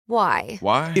Why?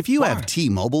 Why? If you have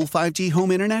T-Mobile 5G home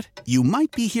internet, you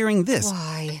might be hearing this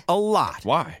Why? a lot.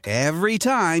 Why? Every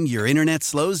time your internet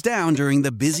slows down during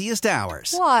the busiest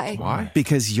hours. Why? Why?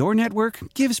 Because your network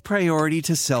gives priority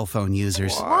to cell phone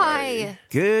users. Why?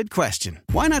 Good question.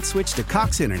 Why not switch to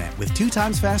Cox Internet with 2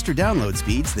 times faster download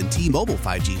speeds than T-Mobile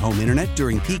 5G home internet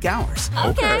during peak hours?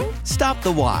 Okay. Stop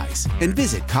the whys and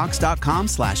visit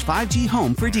cox.com/5G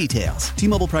home for details.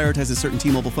 T-Mobile prioritizes certain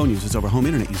T-Mobile phone users over home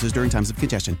internet users during times of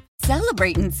congestion.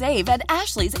 Celebrate and save at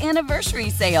Ashley's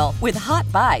Anniversary Sale. With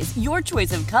Hot Buys, your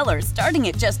choice of colors starting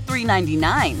at just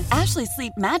 $3.99. Ashley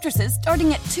Sleep mattresses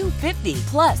starting at $2.50.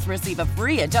 Plus, receive a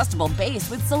free adjustable base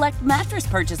with select mattress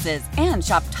purchases. And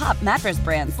shop top mattress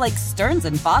brands like Stearns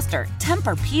 & Foster,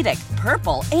 Tempur-Pedic,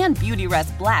 Purple, and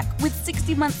Beautyrest Black with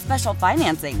 60-month special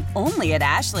financing. Only at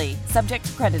Ashley. Subject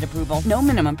to credit approval. No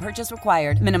minimum purchase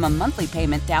required. Minimum monthly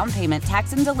payment, down payment,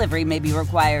 tax, and delivery may be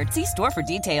required. See store for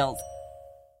details.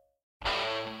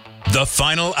 The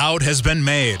final out has been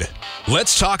made.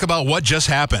 Let's talk about what just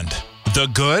happened. The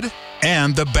good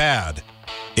and the bad.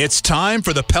 It's time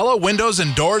for the Pella Windows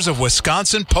and Doors of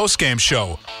Wisconsin postgame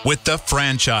show with the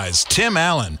franchise, Tim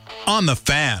Allen, on The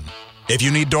Fan. If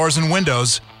you need doors and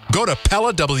windows, go to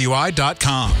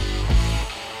PellaWI.com.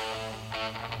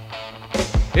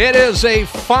 It is a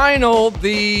final,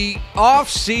 the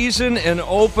off-season and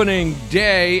opening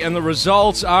day, and the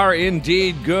results are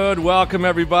indeed good. Welcome,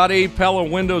 everybody. Pella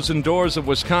Windows and Doors of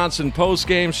Wisconsin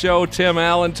postgame show. Tim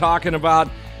Allen talking about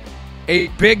a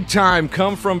big-time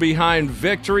come-from-behind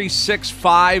victory,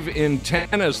 6-5 in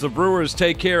 10, as the Brewers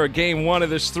take care of Game 1 of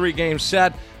this 3-game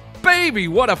set. Baby,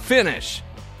 what a finish.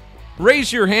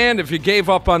 Raise your hand if you gave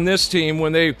up on this team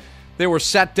when they were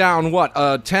set down,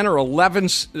 10 or 11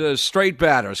 straight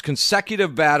batters,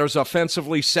 consecutive batters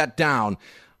offensively set down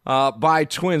by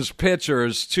Twins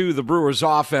pitchers to the Brewers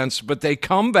offense. But they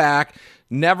come back,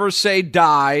 never say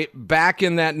die, back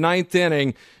in that ninth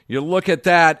inning. You look at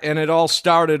that, and it all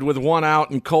started with 1 out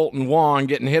and Colton Wong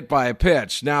getting hit by a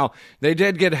pitch. Now, they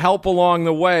did get help along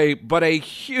the way, but a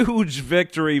huge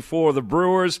victory for the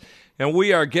Brewers, and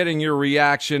we are getting your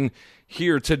reaction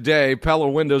here today. Pella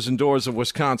Windows and Doors of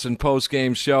Wisconsin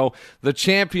postgame show. The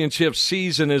championship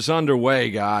season is underway,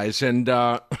 guys, and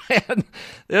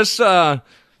this,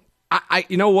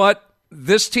 you know what?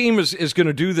 This team is going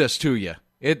to do this to you.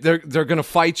 They're going to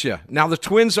fight you. Now the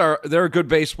Twins they're a good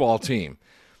baseball team,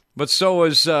 but so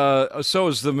is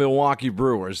the Milwaukee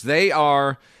Brewers. They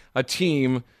are a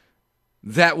team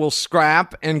that will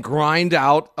scrap and grind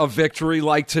out a victory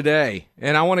like today.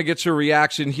 And I want to get your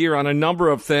reaction here on a number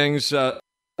of things.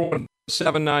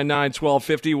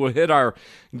 799-1250. We'll hit our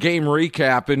game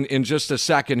recap in just a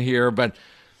second here. But,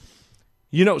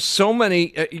 you know, so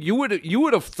many you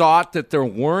would have thought that there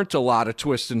weren't a lot of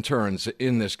twists and turns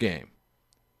in this game.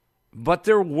 But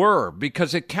there were,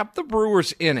 because it kept the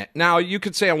Brewers in it. Now, you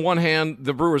could say on one hand,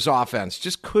 the Brewers offense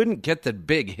just couldn't get the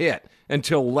big hit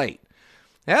until late.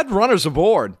 They had runners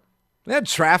aboard. They had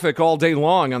traffic all day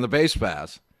long on the base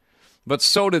paths. But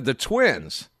so did the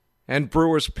Twins. And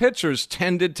Brewers pitchers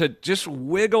tended to just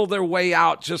wiggle their way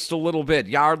out just a little bit.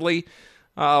 Yardley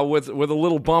with a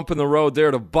little bump in the road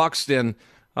there to Buxton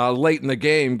late in the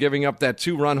game, giving up that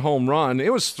 2-run home run.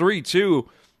 It was 3-2.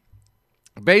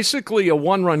 Basically a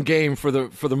 1-run game for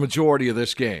the majority of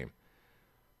this game.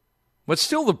 But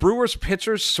still, the Brewers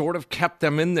pitchers sort of kept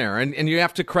them in there. And you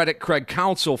have to credit Craig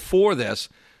Counsell for this,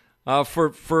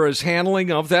 for his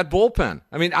handling of that bullpen.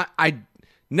 I mean, I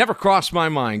never crossed my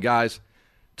mind, guys,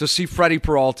 to see Freddie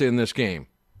Peralta in this game.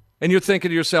 And you're thinking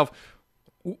to yourself,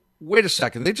 wait a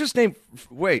second,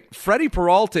 Freddie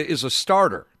Peralta is a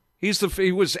starter.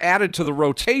 He was added to the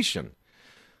rotation.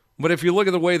 But if you look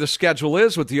at the way the schedule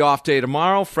is with the off day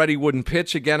tomorrow, Freddie wouldn't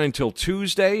pitch again until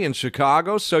Tuesday in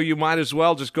Chicago, so you might as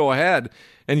well just go ahead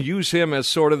and use him as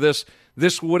sort of this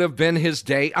would have been his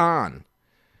day on.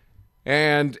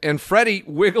 And Freddie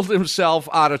wiggled himself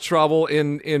out of trouble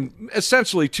in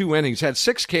essentially 2 innings, had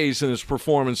 6 Ks in his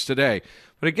performance today.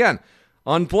 But again,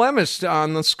 unblemished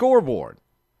on the scoreboard.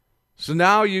 So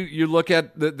now you look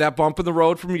at that bump in the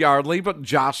road from Yardley, but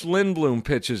Josh Lindblom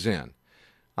pitches in.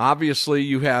 Obviously,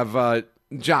 you have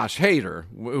Josh Hader,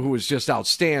 who was just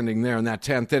outstanding there in that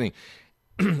 10th inning.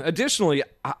 Additionally,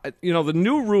 the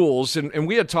new rules, and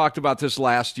we had talked about this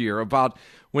last year, about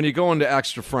when you go into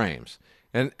extra frames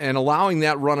and allowing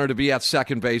that runner to be at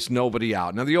second base, nobody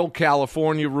out. Now, the old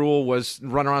California rule was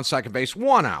runner on second base,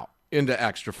 1 out into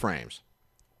extra frames.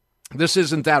 This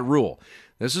isn't that rule.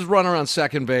 This is runner on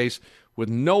second base with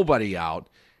nobody out.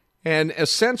 And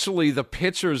essentially, the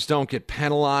pitchers don't get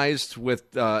penalized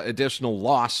with additional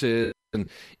losses and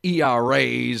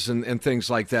ERAs and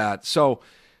things like that. So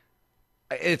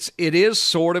It is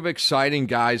sort of exciting,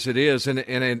 guys. It is, and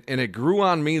it grew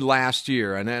on me last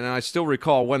year, and I still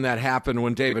recall when that happened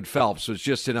when David Phelps was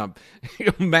just in a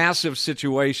massive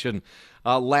situation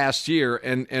last year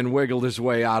and wiggled his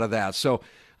way out of that. So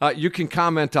you can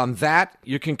comment on that.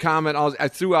 You can comment. I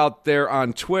threw out there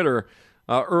on Twitter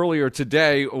earlier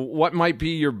today what might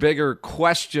be your bigger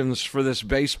questions for this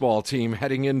baseball team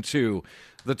heading into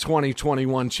the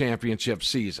 2021 championship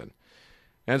season.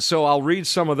 And so I'll read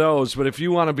some of those, but if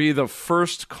you want to be the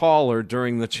first caller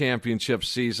during the championship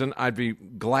season, I'd be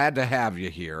glad to have you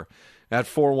here at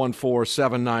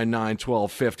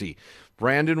 414-799-1250.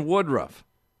 Brandon Woodruff,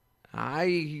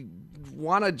 I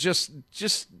want to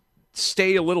just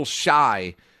stay a little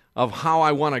shy of how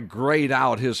I want to grade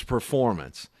out his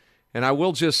performance. And I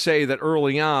will just say that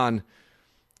early on,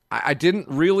 I didn't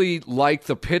really like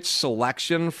the pitch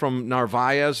selection from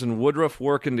Narvaez and Woodruff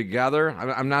working together.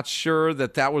 I'm not sure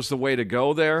that was the way to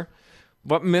go there.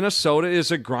 But Minnesota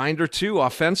is a grinder, too.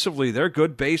 Offensively, they're a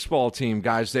good baseball team,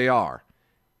 guys. They are.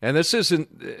 And this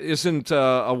isn't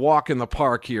a walk in the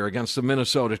park here against the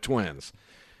Minnesota Twins.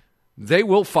 They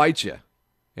will fight you.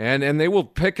 And they will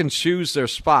pick and choose their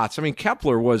spots. I mean,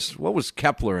 what was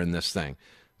Kepler in this thing?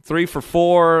 3 for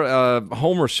 4,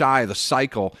 homer shy of the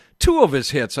cycle. 2 of his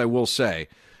hits, I will say,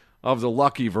 of the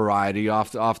lucky variety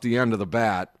off the end of the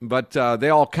bat. But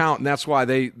they all count, and that's why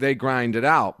they grind it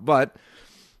out. But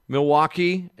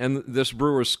Milwaukee and this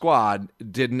Brewers squad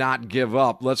did not give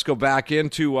up. Let's go back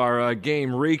into our game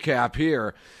recap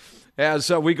here as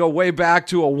we go way back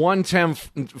to a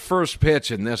 110 first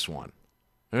pitch in this one.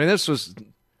 I mean, this was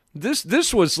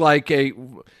like a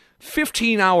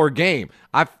 15-hour game.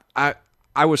 I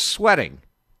was sweating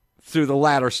through the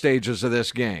latter stages of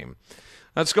this game.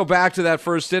 Let's go back to that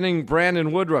first inning.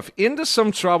 Brandon Woodruff into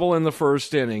some trouble in the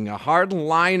first inning. A hard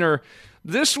liner.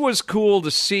 This was cool to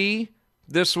see.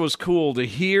 This was cool to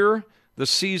hear. The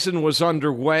season was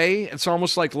underway. It's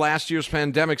almost like last year's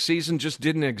pandemic season just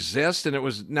didn't exist, and it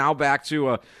was now back to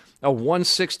a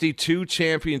 162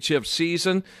 championship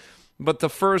season. But the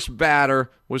first batter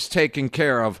was taken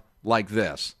care of like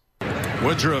this.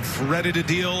 Woodruff ready to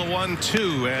deal a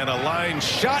 1-2 and a line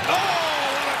shot. Oh, what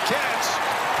a catch!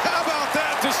 How about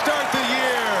that to start the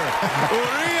year?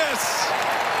 Urias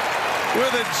with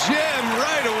a gem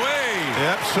right away.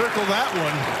 Yep, circle that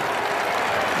one.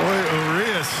 Boy,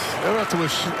 Urias, they're up to a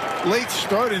late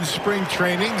start in spring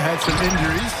training, had some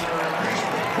injuries.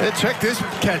 And check this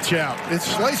catch out. It's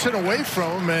slicing away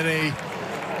from him, and a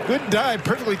good dive,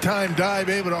 perfectly timed dive,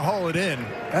 able to haul it in.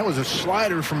 That was a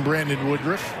slider from Brandon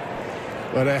Woodruff.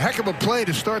 But a heck of a play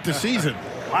to start the season.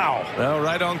 Wow. Well,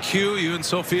 right on cue, you and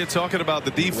Sophia talking about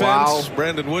the defense. Wow.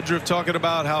 Brandon Woodruff talking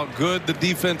about how good the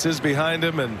defense is behind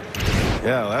him. And,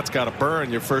 yeah, that's got to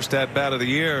burn your first at-bat of the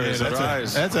year. Yeah,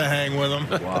 that's a hang with him.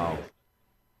 Wow.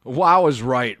 Wow is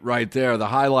right there. The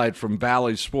highlight from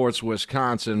Bally Sports,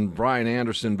 Wisconsin. Brian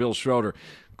Anderson, Bill Schroeder.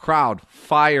 Crowd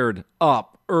fired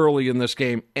up early in this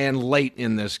game and late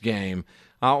in this game.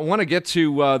 I want to get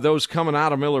to those coming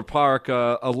out of Miller Park,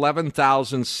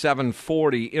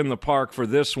 11,740 in the park for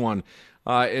this one.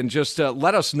 And just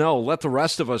let the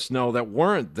rest of us know that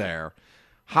weren't there,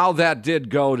 how that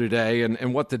did go today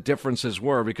and what the differences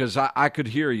were, because I could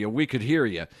hear you, we could hear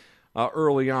you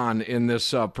early on in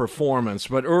this performance.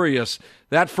 But Urias,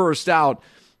 that first out,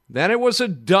 then it was a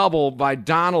double by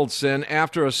Donaldson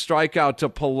after a strikeout to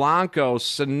Polanco.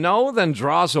 Sano then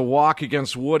draws a walk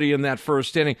against Woody in that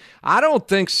first inning. I don't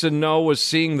think Sano was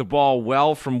seeing the ball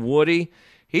well from Woody.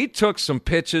 He took some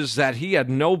pitches that he had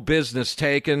no business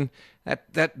taking.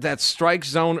 That strike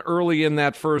zone early in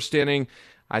that first inning,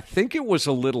 I think it was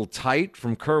a little tight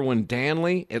from Kerwin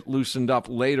Danley. It loosened up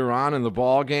later on in the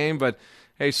ball game, but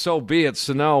hey, so be it.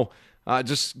 Sano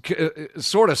just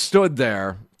sort of stood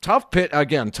there. Tough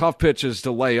pitches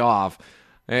to lay off.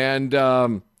 And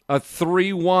a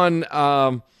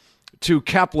 3-1 to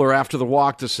Kepler after the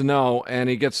walk to Sano, and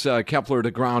he gets Kepler to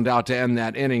ground out to end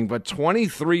that inning. But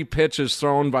 23 pitches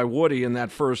thrown by Woody in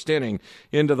that first inning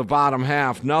into the bottom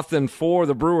half. Nothing for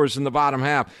the Brewers in the bottom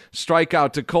half.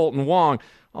 Strikeout to Colton Wong.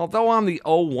 Although on the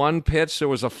 0-1 pitch, there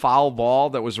was a foul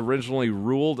ball that was originally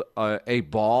ruled a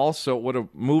ball, so it would have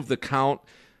moved the count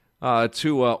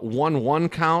to a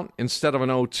 1-1 count instead of an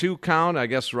 0-2 count. I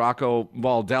guess Rocco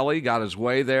Baldelli got his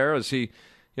way there as he,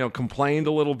 complained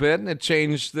a little bit, and it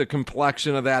changed the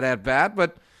complexion of that at bat.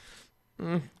 But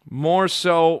more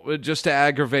so just to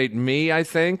aggravate me, I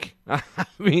think. I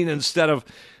mean, instead of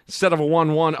a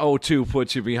 1-1, 0-2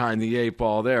 puts you behind the 8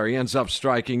 ball there. He ends up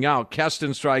striking out.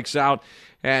 Keston strikes out,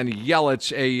 and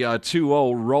Yelich a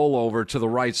 2-0 rollover to the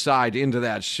right side into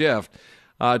that shift.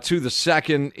 To the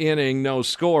second inning, no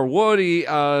score. Woody,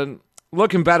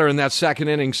 looking better in that second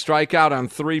inning. Strikeout on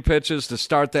 3 pitches to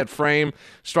start that frame,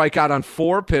 strikeout on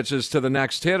 4 pitches to the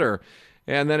next hitter,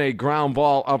 and then a ground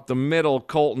ball up the middle.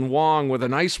 Colton Wong with a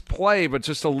nice play, but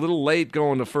just a little late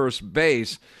going to first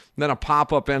base. Then a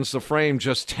pop-up ends the frame.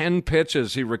 Just 10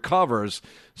 pitches he recovers,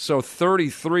 so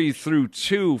 33 through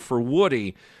 2 for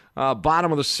Woody.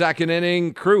 Bottom of the second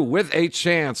inning, Crew with a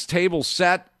chance. Table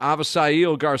set.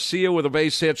 Avisail Garcia with a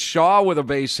base hit. Shaw with a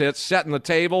base hit. Setting the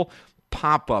table.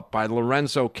 Pop-up by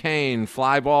Lorenzo Cain.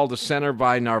 Fly ball to center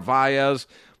by Narvaez.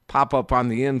 Pop-up on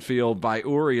the infield by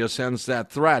Urias ends that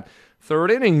threat.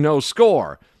 Third inning, no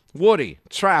score. Woody,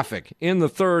 traffic in the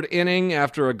third inning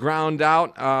after a ground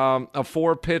out, a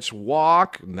 4-pitch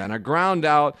walk, then a ground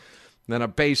out, then a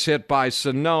base hit by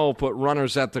Sano, put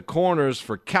runners at the corners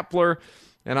for Kepler,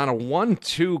 and on a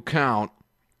 1-2 count,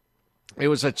 it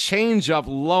was a changeup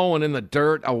low and in the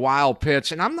dirt, a wild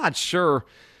pitch, and I'm not sure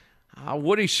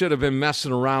Woody should have been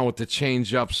messing around with the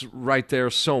changeups right there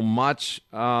so much,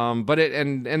 but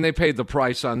they paid the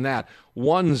price on that.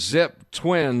 1-0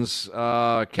 Twins.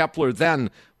 Kepler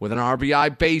then with an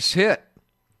RBI base hit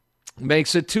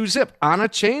makes it 2-0 on a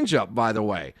changeup, by the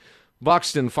way.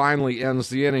 Buxton finally ends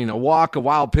the inning. A walk, a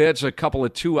wild pitch, a couple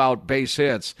of 2-out base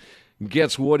hits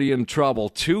gets Woody in trouble.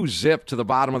 2-0 to the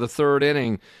bottom of the third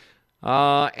inning.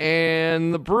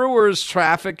 And the Brewers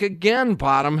traffic again,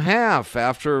 bottom half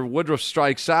after Woodruff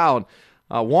strikes out.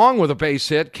 Wong with a base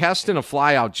hit. Keston a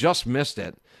flyout, just missed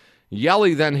it.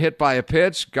 Yelly then hit by a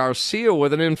pitch. Garcia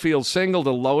with an infield single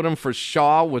to load him for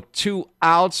Shaw with 2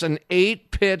 outs. An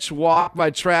 8-pitch walk by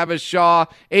Travis Shaw.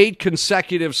 8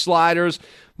 consecutive sliders,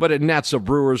 but it nets a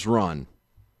Brewers run.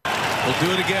 We'll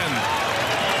do it again.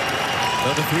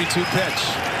 Another 3-2 pitch.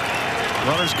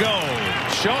 Runners go.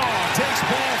 Shaw takes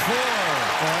ball 4.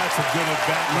 Oh, that's a good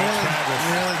at-bat by Travis.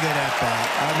 Really good at-bat.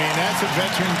 I mean, that's a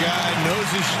veteran guy, knows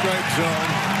his strike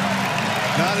zone.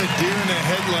 Not a deer in the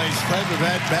headlights type of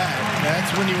at-bat.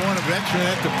 That's when you want a veteran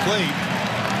at the plate.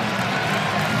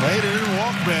 Later didn't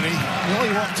walk many. He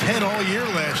only walked 10 all year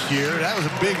last year. That was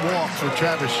a big walk for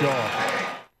Travis Shaw.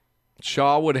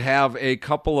 Shaw would have a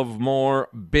couple of more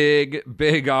big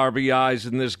RBIs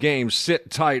in this game. Sit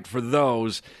tight for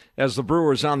those as the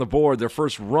Brewers on the board, their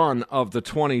first run of the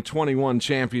 2021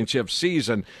 championship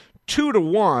season.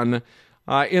 2-1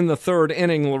 in the third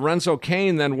inning. Lorenzo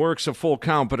Cain then works a full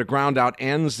count, but a ground out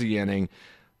ends the inning.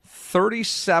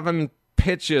 37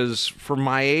 pitches for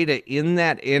Maeda in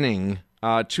that inning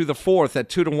to the fourth at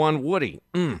 2-1. Woody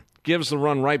gives the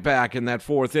run right back in that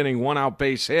fourth inning. 1-out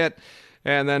base hit.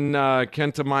 And then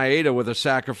Kenta Maeda with a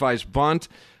sacrifice bunt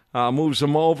moves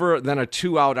him over. Then a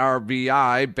 2-out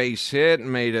RBI base hit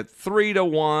made it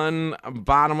 3-1.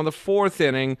 Bottom of the fourth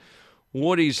inning.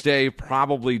 Woody's day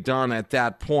probably done at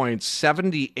that point.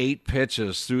 78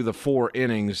 pitches through the 4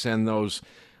 innings and those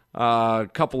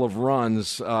couple of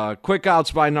runs. Quick outs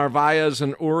by Narvaez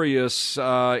and Urias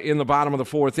in the bottom of the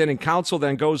fourth inning. Counsell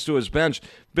then goes to his bench.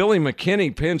 Billy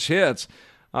McKinney pinch hits.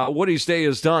 Woody's day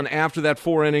is done after that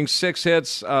 4 innings, 6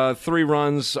 hits, 3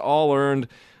 runs, all earned,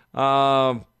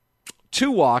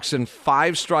 2 walks and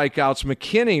 5 strikeouts.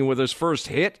 McKinney with his first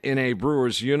hit in a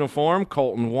Brewers uniform.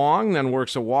 Colton Wong then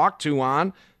works a walk, 2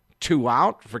 on, 2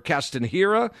 out for Keston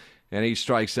Hiura, and he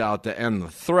strikes out to end the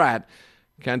threat.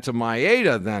 Kenta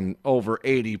Maeda then over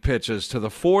 80 pitches to the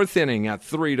fourth inning at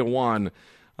 3-1.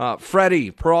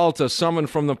 Freddie Peralta summoned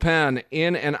from the pen,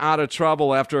 in and out of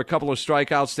trouble after a couple of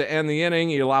strikeouts to end the inning.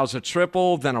 He allows a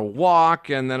triple, then a walk,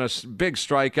 and then a big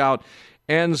strikeout.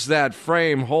 Ends that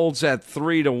frame, holds at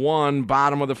 3-1.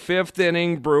 Bottom of the fifth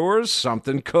inning, Brewers,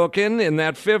 something cooking in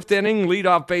that fifth inning.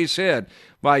 Leadoff base hit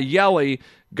by Yelly.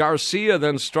 Garcia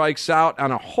then strikes out on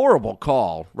a horrible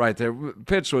call right there.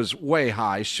 Pitch was way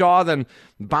high. Shaw then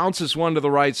bounces one to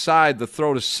the right side. The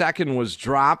throw to second was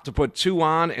dropped to put 2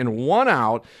 on and 1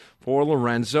 out for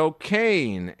Lorenzo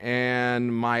Cain.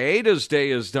 And Maeda's day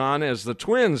is done as the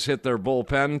Twins hit their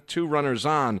bullpen. 2 runners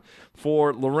on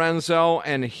for Lorenzo,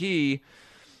 and he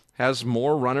has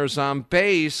more runners on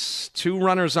base. 2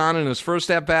 runners on in his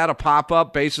first at-bat, a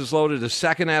pop-up, bases loaded. His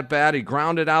second at-bat, he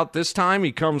grounded out. This time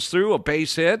he comes through, a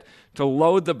base hit to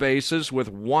load the bases with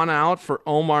 1 out for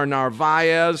Omar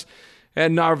Narvaez.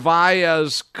 And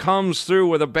Narvaez comes through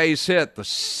with a base hit. The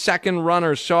second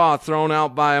runner, Shaw, thrown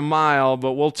out by a mile,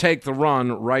 but we'll take the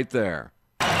run right there.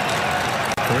 Third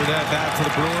at-bat for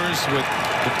the Brewers with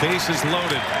the bases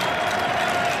loaded.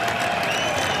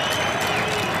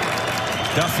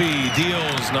 Duffy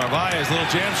deals Narvaez, little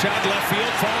jam shot, left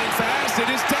field, falling fast.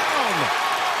 It is down.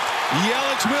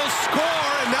 Yelich will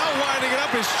score, and now winding it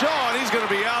up is Shaw, and he's going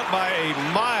to be out by a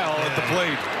mile at the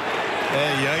plate.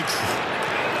 Hey, yikes.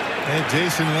 And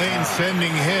Jason Lane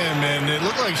sending him, and it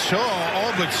looked like Shaw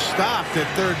all but stopped at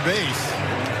third base.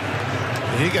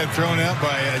 He got thrown out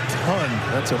by a ton.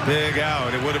 That's a big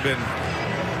out. It would have been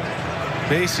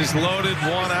bases loaded,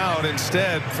 1 out.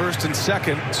 Instead, first and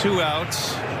second, 2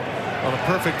 outs on a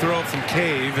perfect throw from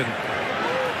Cave, and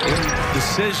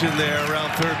decision there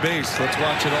around third base. Let's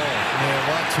watch it all.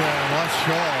 Yeah, watch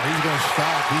Shaw. He's going to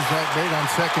stop. He's right on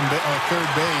third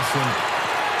base, and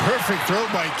perfect throw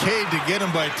by Cade to get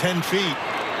him by 10 feet.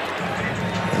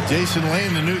 Jason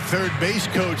Lane, the new third base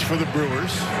coach for the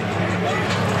Brewers.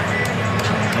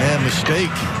 And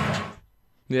mistake.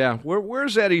 Yeah,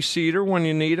 where's Eddie Cedar when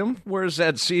you need him? Where's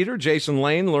Ed Cedar? Jason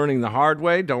Lane learning the hard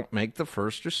way. Don't make the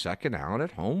first or second out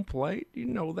at home plate. You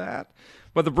know that.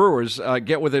 But the Brewers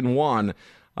get within 1,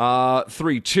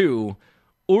 3-2.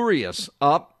 Urias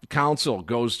up. Counsell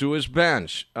goes to his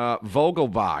bench.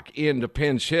 Vogelbach in to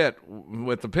pinch hit.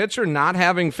 With the pitcher not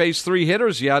having faced 3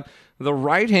 hitters yet, the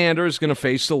right-hander is going to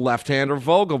face the left-hander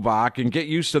Vogelbach, and get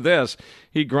used to this.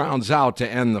 He grounds out to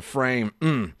end the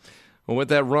frame. With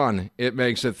that run, it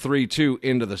makes it 3-2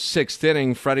 into the 6th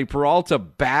inning. Freddie Peralta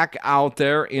back out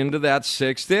there into that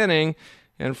 6th inning,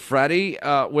 and Freddie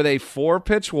with a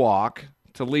 4-pitch walk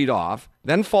to lead off,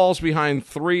 then falls behind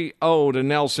 3-0 to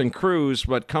Nelson Cruz,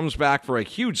 but comes back for a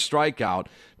huge strikeout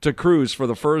to Cruz for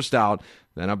the first out.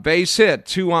 Then a base hit,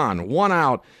 2 on, 1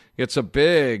 out. It's a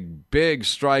big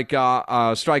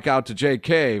strikeout to Jake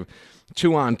Cave.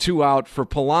 2 on, 2 out for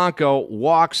Polanco.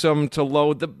 Walks him to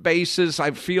load the bases.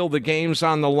 I feel the game's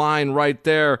on the line right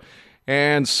there.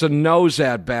 And Sano's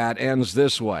at bat ends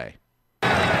this way.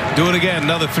 Do it again.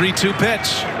 Another 3-2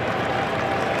 pitch.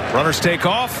 Runners take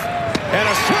off. And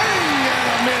a swing and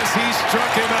a miss. He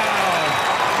struck him out.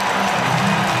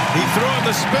 He threw him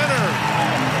the spinner.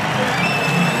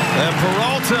 And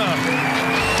Peralta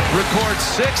records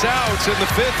 6 outs in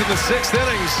the 5th and the 6th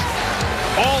innings.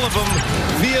 All of them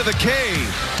via the K.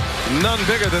 None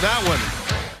bigger than that one.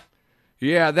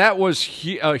 Yeah, that was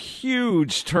a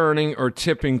huge turning or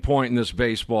tipping point in this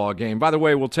baseball game. By the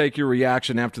way, we'll take your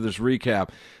reaction after this recap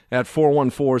at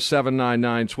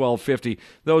 414-799-1250.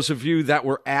 Those of you that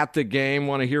were at the game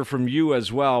want to hear from you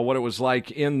as well, what it was like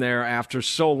in there after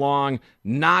so long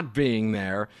not being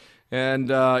there. And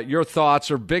your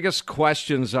thoughts or biggest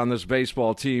questions on this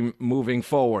baseball team moving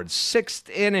forward. 6th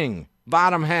inning,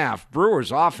 bottom half,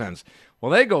 Brewers offense.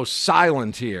 Well, they go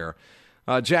silent here.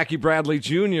 Jackie Bradley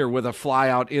Jr. with a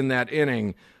flyout in that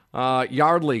inning.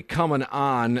 Yardley coming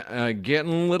on,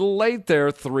 getting a little late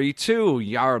there, 3-2.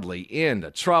 Yardley into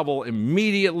trouble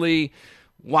immediately.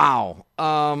 Wow.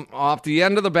 Off the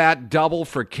end of the bat, double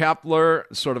for Kepler,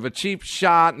 sort of a cheap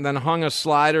shot, and then hung a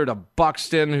slider to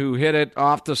Buxton, who hit it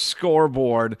off the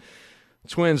scoreboard.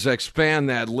 Twins expand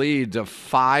that lead to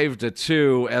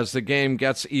 5-2 as the game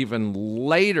gets even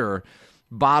later.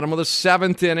 Bottom of the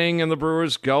 7th inning, and the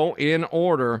Brewers go in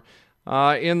order.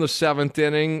 In the 7th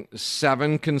inning,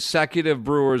 7 consecutive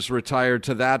Brewers retired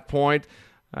to that point,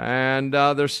 and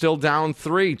they're still down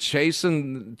 3.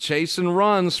 Chasing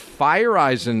runs.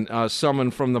 Feyereisen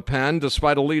summoned from the pen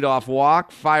despite a leadoff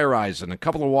walk. Feyereisen, a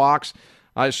couple of walks,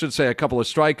 I should say a couple of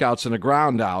strikeouts and a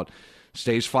ground out.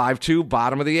 Stays 5-2,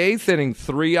 bottom of the 8th inning.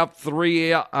 3 up, 3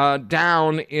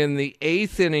 down in the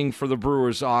 8th inning for the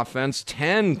Brewers offense.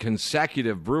 10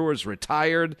 consecutive Brewers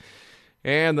retired.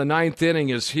 And the 9th inning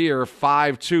is here,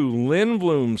 5-2.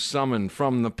 Lindblom summoned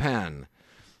from the pen.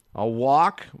 A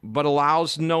walk, but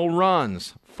allows no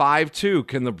runs. 5-2.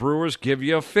 Can the Brewers give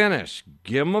you a finish?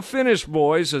 Give them a finish,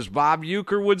 boys, as Bob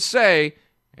Uecker would say.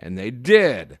 And they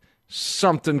did.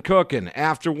 Something cooking.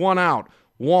 After 1 out,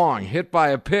 Wong hit by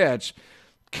a pitch.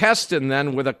 Keston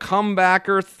then with a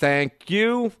comebacker. Thank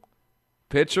you.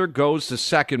 Pitcher goes to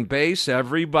second base.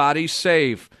 Everybody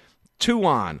safe. 2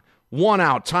 on, 1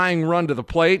 out. Tying run to the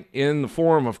plate in the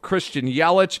form of Christian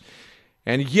Yelich.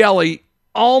 And Yelly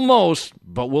almost,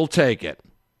 but we'll take it.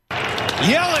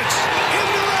 Yelich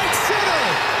into right center.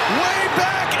 Way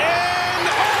back and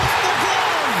off the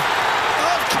glove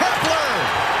of Kepler.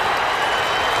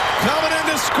 Coming in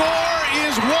to score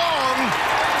is Wong.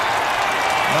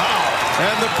 Wow.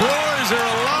 And the Brewers are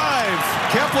alive.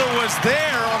 Kepler was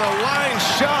there on a line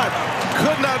shot.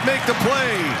 Could not make the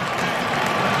play.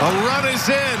 A run is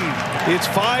in. It's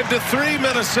 5-3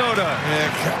 Minnesota.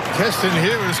 Yeah, Keston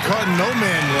here is caught in no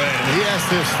man land. He has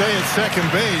to stay at second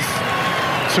base.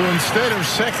 So instead of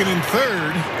second and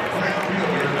third,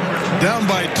 down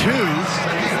by 2.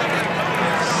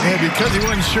 And because he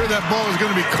wasn't sure that ball was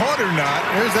going to be caught or not,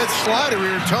 there's that slider we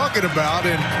were talking about.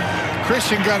 And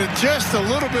Christian got it just a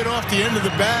little bit off the end of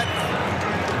the bat.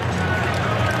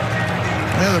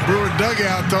 And the Brewer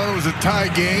dugout thought it was a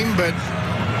tie game, but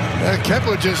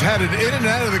Kepler just had it in and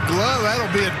out of the glove.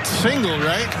 That'll be a single,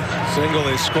 right? Single,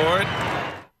 they scored.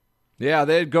 Yeah,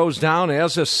 that goes down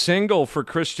as a single for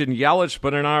Christian Yelich,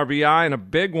 but an RBI and a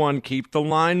big one. Keep the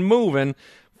line moving.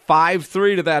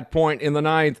 5-3 to that point in the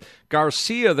ninth.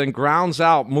 Garcia then grounds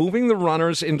out, moving the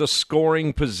runners into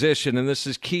scoring position, and this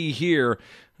is key here.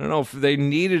 I don't know if they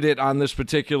needed it on this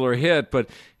particular hit, but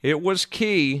it was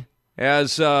key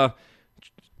as now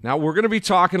we're going to be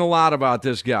talking a lot about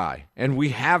this guy, and we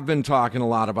have been talking a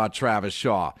lot about Travis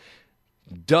Shaw.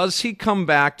 Does he come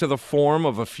back to the form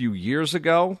of a few years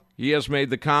ago? He has made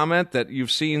the comment that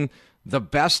you've seen the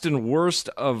best and worst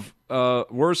of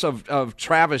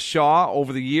Travis Shaw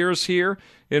over the years here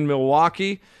in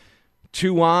Milwaukee.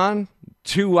 2 on,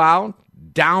 2 out,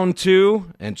 down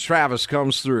 2, and Travis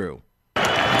comes through.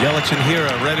 Yelich and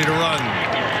Hira ready to run.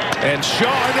 And Shaw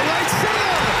in the right center. A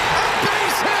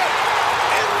base hit.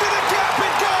 Into the gap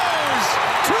it goes.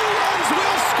 2 runs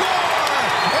will score.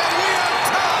 And we are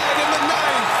tied in the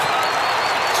ninth.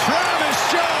 Travis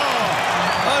Shaw,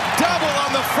 a double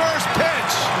on the first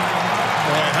pitch.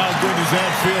 Boy, how good does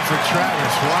that feel for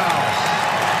Travis? Wow.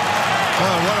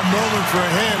 Oh, what a moment for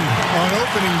him on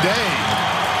opening day.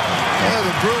 Oh,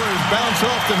 the Brewers bounce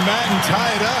off the mat and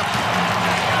tie it up.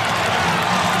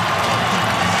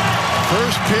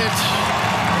 First pitch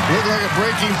looked like a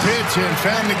breaking pitch and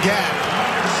found the gap.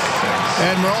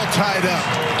 And we're all tied up.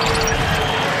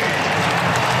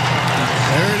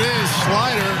 There it is,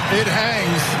 slider. It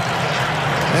hangs.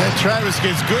 And Travis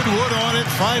gets good wood on it,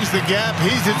 finds the gap.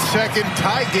 He's at second,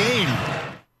 tie game.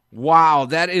 Wow,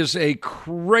 that is a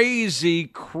crazy,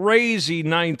 crazy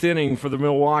ninth inning for the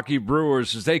Milwaukee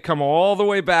Brewers as they come all the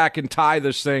way back and tie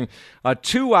this thing. A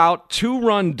 2-out,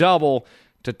 2-run double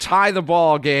to tie the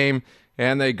ball game,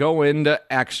 and they go into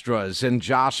extras. And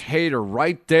Josh Hader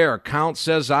right there. Count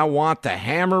says, I want the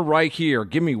hammer right here.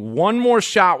 Give me one more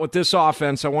shot with this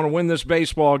offense. I want to win this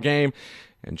baseball game.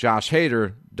 And Josh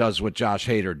Hader does what Josh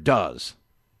Hader does.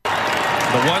 The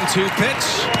 1-2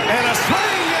 pitch and a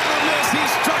swing and a miss. He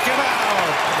struck him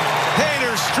out.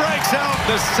 Hader strikes out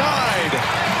the side.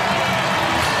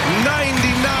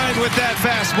 99 with that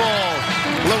fastball.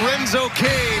 Lorenzo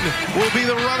Cain will be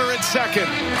the runner at second.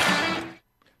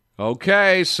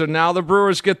 Okay, so now the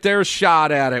Brewers get their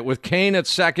shot at it with Cain at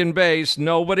second base,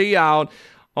 nobody out.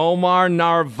 Omar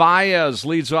Narvaez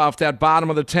leads off that bottom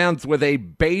of the 10th with a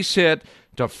base hit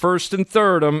to first and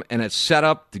third, and it set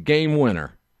up the game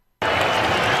winner.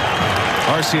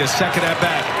 Arcia second at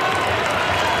bat.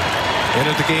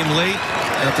 Entered the game late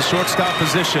at the shortstop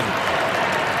position.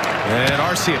 And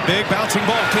Arcia, big bouncing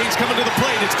ball. Cain's coming to the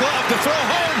plate. It's gloved to throw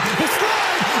home. The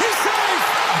slide. He's safe.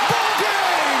 Ball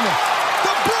game.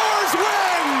 The Brewers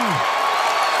win.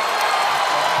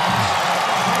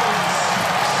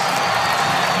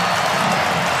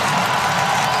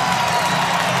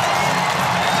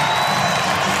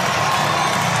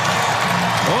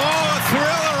 Oh, a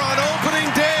thriller on opening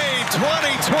day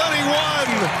 2021.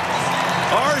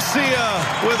 Arcia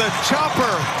with a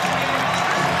chopper.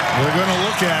 We're going to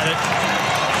look at it.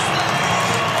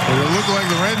 It'll look like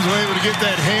Lorenzo able to get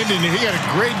that hand in. He got a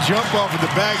great jump off of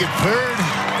the bag at third.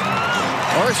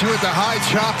 Arcia with the high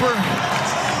chopper.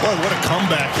 Boy, what a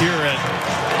comeback here at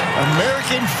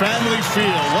American Family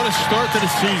Field. What a start to the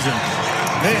season.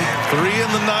 Man, 3 in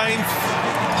the 9th.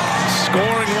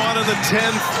 Scoring 1 in the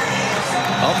 10th.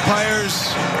 Umpires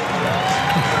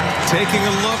taking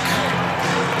a look.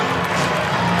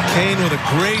 Cain with a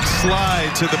great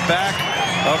slide to the back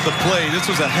of the play.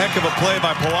 This was a heck of a play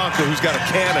by Polanco, who's got a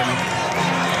cannon.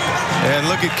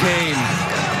 And look at Cain.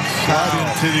 Shot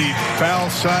into the foul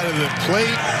side of the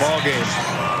plate. Ball game.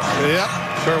 Yep.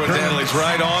 Kerwin Danley's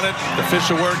right on it. The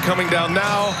official word coming down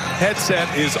now.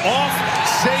 Headset is off.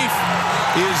 Safe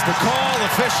is the call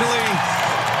officially.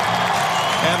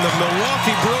 And the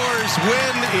Milwaukee Brewers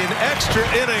win in extra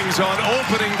innings on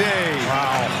opening day.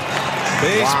 Wow.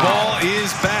 Baseball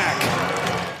is back.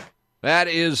 That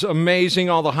is amazing.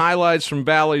 All the highlights from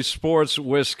Bally Sports,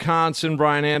 Wisconsin,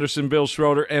 Brian Anderson, Bill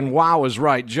Schroeder, and wow is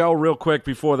right. Joe, real quick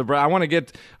before the break, I want to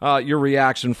get your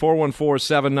reaction.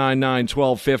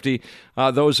 414-799-1250.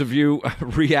 Those of you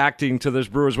reacting to this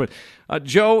Brewers win.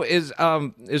 Joe, is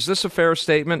this a fair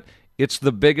statement? It's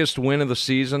the biggest win of the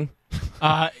season?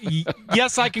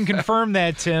 Yes, I can confirm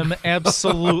that, Tim.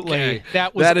 Absolutely. Okay.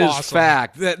 That is awesome.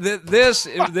 Fact.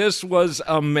 This was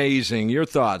amazing. Your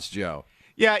thoughts, Joe?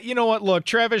 Yeah, you know what? Look,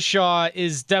 Travis Shaw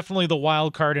is definitely the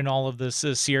wild card in all of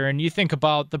this year. And you think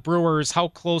about the Brewers, how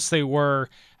close they were.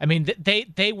 I mean,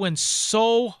 they went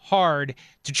so hard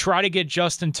to try to get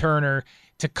Justin Turner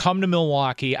to come to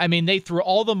Milwaukee. I mean, they threw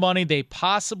all the money they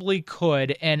possibly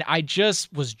could, and I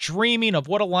just was dreaming of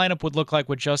what a lineup would look like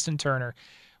with Justin Turner.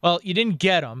 Well, you didn't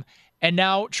get him, and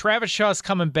now Travis Shaw's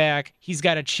coming back. He's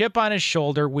got a chip on his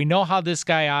shoulder. We know how this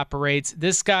guy operates.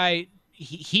 This guy,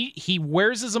 he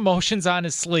wears his emotions on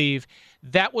his sleeve.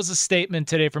 That was a statement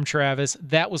today from Travis.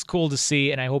 That was cool to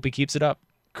see, and I hope he keeps it up.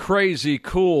 Crazy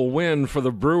cool win for the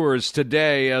Brewers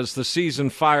today as the season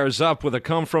fires up with a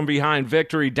come-from-behind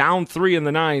victory. Down 3 in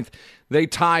the ninth. They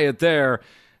tie it there.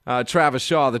 Travis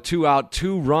Shaw, the 2-out,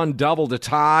 2-run double to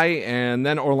tie. And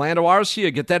then Orlando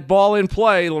Arcia get that ball in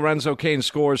play. Lorenzo Cain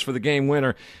scores for the game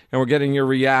winner. And we're getting your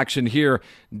reaction here.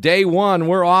 Day one,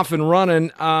 we're off and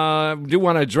running. I do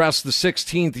want to address the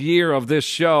 16th year of this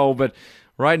show, but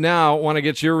right now, I want to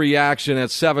get your reaction at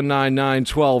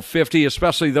 799-1250,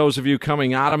 especially those of you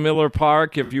coming out of Miller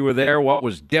Park. If you were there, what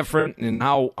was different and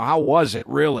how was it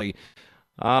really?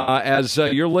 As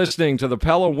you're listening to the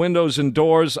Pella Windows and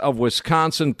Doors of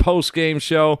Wisconsin post-game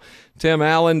show, Tim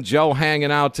Allen, Joe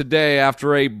hanging out today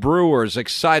after a Brewers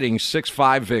exciting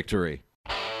 6-5 victory.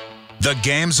 The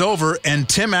game's over, and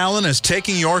Tim Allen is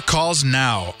taking your calls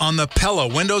now on the Pella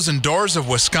Windows and Doors of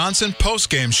Wisconsin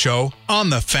postgame show on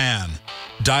The Fan.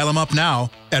 Dial him up now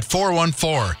at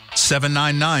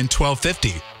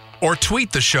 414-799-1250 or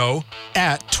tweet the show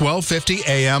at 1250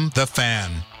 AM The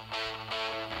Fan.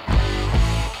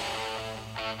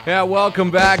 Yeah,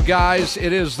 welcome back, guys.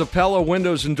 It is the Pella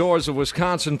Windows and Doors of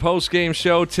Wisconsin postgame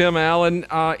show. Tim Allen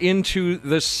into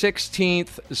the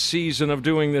 16th season of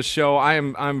doing this show.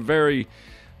 I'm very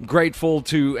grateful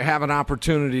to have an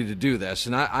opportunity to do this,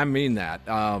 and I mean that.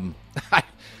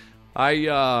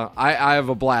 I have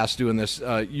a blast doing this.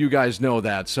 You guys know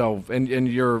that, so and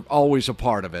you're always a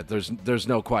part of it. There's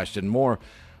no question. More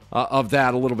of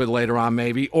that a little bit later on,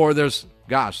 maybe. Or there's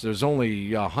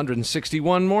only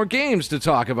 161 more games to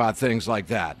talk about things like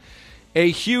that. A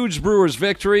huge Brewers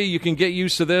victory. You can get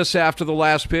used to this after the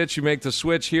last pitch. You make the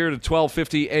switch here to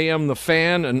 1250 AM The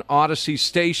Fan, an Odyssey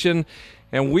station.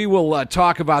 And we will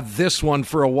talk about this one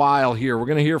for a while here. We're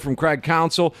going to hear from Craig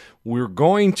Counsell. We're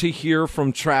going to hear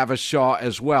from Travis Shaw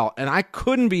as well. And I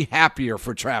couldn't be happier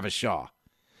for Travis Shaw.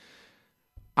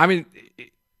 I mean,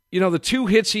 you know, the 2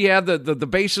 hits he had, the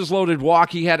bases loaded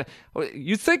walk he had.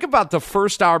 You think about the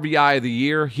first RBI of the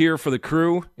year here for the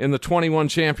Crew in the 21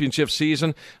 championship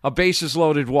season, a bases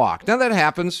loaded walk. Now that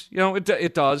happens, you know,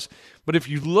 it does. But if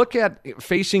you look at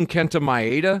facing Kenta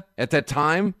Maeda at that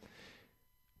time,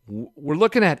 we're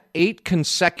looking at 8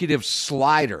 consecutive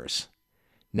sliders.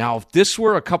 Now, if this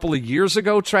were a couple of years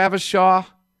ago, Travis Shaw,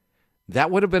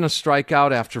 that would have been a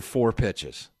strikeout after 4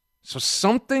 pitches. So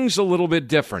something's a little bit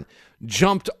different.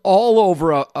 Jumped all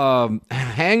over a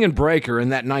hanging breaker in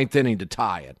that 9th inning to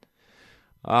tie it.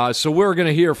 So we're going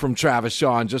to hear from Travis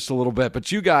Shaw in just a little bit.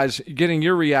 But you guys getting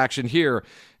your reaction here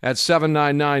at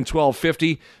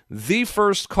 799-1250. The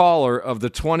first caller of the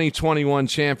 2021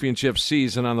 championship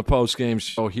season on the postgame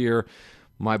show here,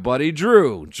 my buddy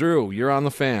Drew. Drew, you're on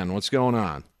The Fan. What's going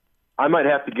on? I might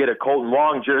have to get a Colton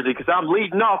Wong jersey because I'm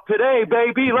leading off today,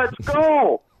 baby. Let's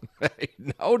go.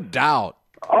 No doubt.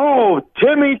 Oh,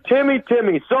 Timmy.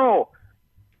 So,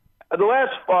 the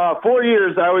last 4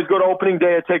 years, I always go to opening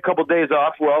day. I take a couple days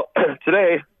off. Well,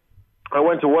 today, I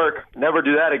went to work. Never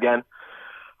do that again.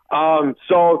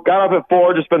 So, got up at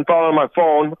 4, just been following my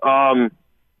phone.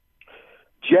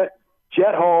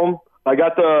 Jet home. I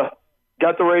got the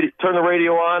radio, turned the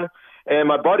radio on, and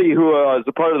my buddy, who is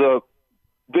a part of the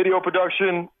video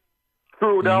production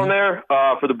crew down there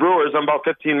for the Brewers, I'm about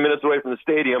 15 minutes away from the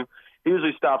stadium. He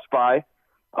usually stops by.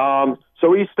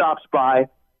 So he stops by.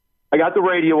 I got the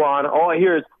radio on. All I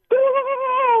hear is,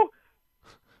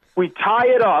 we tie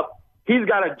it up. He's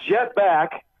got a jet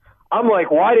back. I'm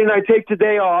like, why didn't I take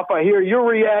today off? I hear your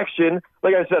reaction.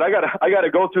 Like I said, I gotta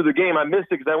go through the game. I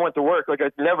missed it because I went to work. Like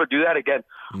I never do that again.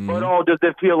 But does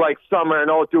it feel like summer?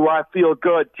 And do I feel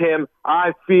good, Tim?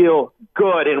 I feel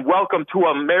good. And welcome to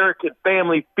American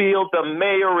Family Field. The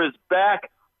mayor is back.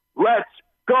 Let's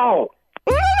go.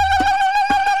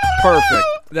 Perfect.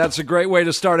 That's a great way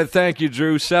to start it. Thank you,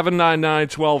 Drew.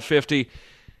 799-1250.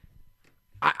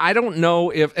 I don't know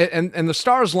if and the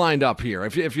stars lined up here.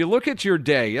 If you look at your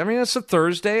day, I mean, it's a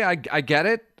Thursday. I get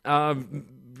it.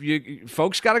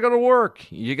 Folks got to go to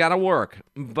work. You got to work.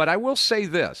 But I will say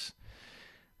this.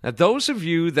 That those of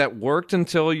you that worked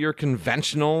until you're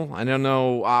conventional, I don't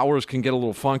know, hours can get a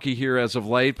little funky here as of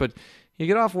late, but you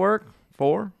get off work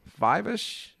 4,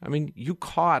 5-ish. I mean, you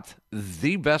caught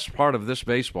the best part of this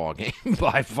baseball game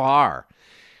by far.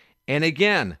 And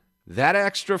again, that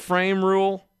extra frame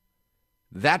rule,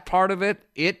 that part of it,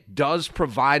 it does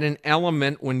provide an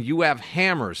element when you have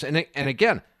hammers. And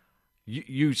again,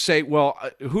 you say, well,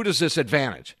 who does this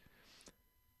advantage?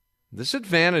 This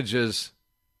advantages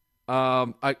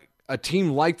a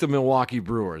team like the Milwaukee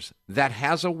Brewers that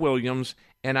has a Williams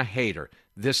and a Hader.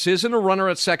 This isn't a runner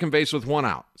at second base with one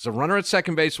out. It's a runner at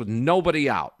second base with nobody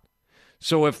out.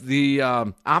 So if the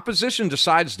opposition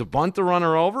decides to bunt the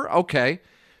runner over, okay,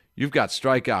 you've got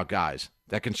strikeout guys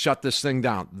that can shut this thing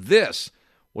down. This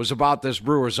was about this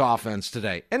Brewers offense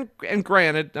today. And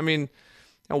granted, I mean,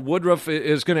 Woodruff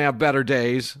is going to have better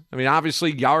days. I mean,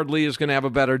 obviously, Yardley is going to have a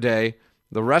better day.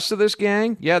 The rest of this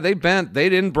gang, yeah, they bent. They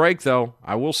didn't break, though.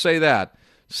 I will say that.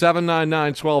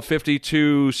 799-1250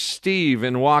 to Steve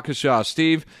in Waukesha.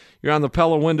 Steve, you're on the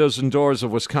Pella Windows and Doors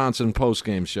of Wisconsin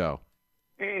postgame show.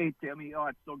 Hey, Timmy. Oh,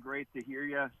 it's so great to hear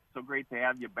you. So great to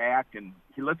have you back. And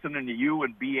listening to you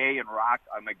and BA and Rock,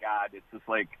 oh, my God, it's just,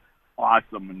 like,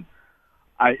 awesome. And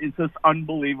it's just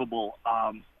unbelievable.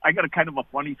 I got a kind of a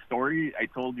funny story. I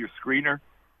told your screener.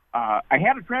 I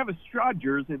had a Travis Shaw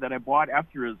jersey that I bought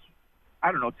after his,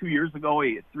 2 years ago,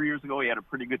 3 years ago, he had a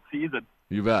pretty good season.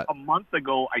 You bet. A month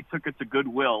ago, I took it to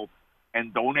Goodwill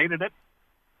and donated it.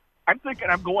 I'm thinking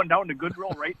I'm going down to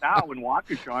Goodwill right now in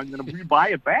Waukesha. I'm going to buy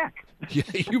it back. Yeah,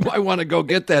 you might want to go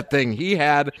get that thing. He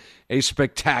had a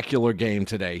spectacular game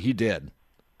today. He did.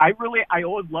 I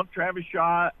always loved Travis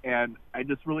Shaw, and I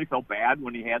just really felt bad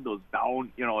when he had those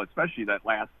down, especially that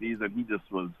last season. He just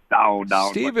was down.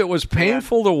 Steve, it was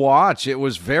painful to watch. It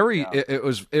was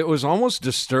it was almost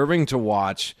disturbing to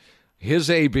watch his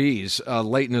ABs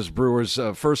late in his Brewers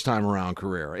first time around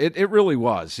career. It really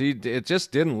was. It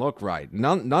just didn't look right.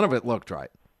 None of it looked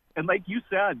right. And like you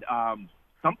said, I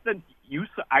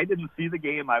didn't see the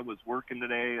game. I was working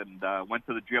today and went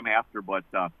to the gym after, but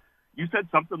you said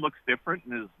something looks different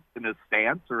in his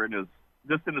stance or in his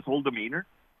whole demeanor.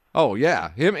 Oh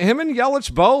yeah, him and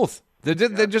Yelich both.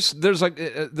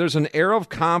 There's an air of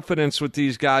confidence with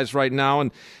these guys right now,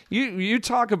 and you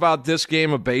talk about this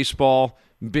game of baseball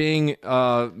being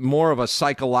more of a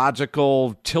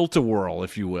psychological tilt-a-whirl,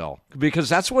 if you will, because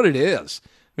that's what it is. I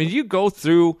mean, you go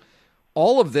through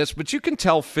all of this, but you can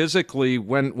tell physically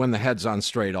when the head's on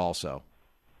straight also.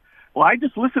 Well, I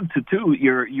just listened to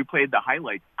you played the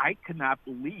highlights. I cannot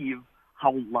believe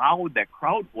how loud that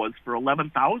crowd was for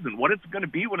 11,000. What it's going to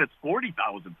be when it's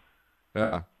 40,000.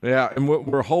 Yeah, and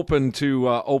we're hoping to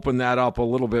open that up a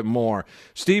little bit more.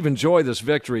 Steve, enjoy this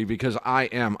victory because I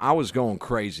was going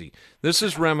crazy. This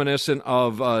is reminiscent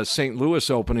of St. Louis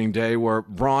opening day where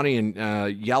Brawny and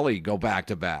Yelly go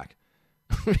back-to-back.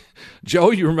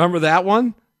 Joe, you remember that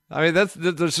one? I mean,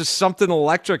 there's just something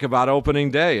electric about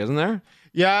opening day, isn't there?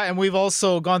 Yeah, and we've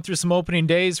also gone through some opening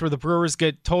days where the Brewers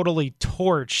get totally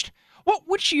torched.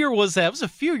 Which year was that? It was a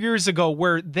few years ago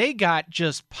where they got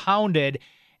just pounded.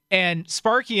 And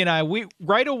Sparky and I,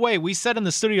 right away, we said in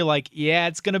the studio, like, yeah,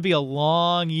 it's going to be a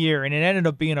long year. And it ended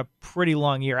up being a pretty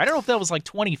long year. I don't know if that was like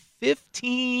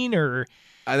 2015 or...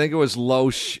 I think it was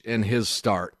Loesch in his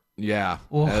start. Yeah,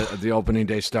 the opening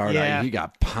day start. Yeah. He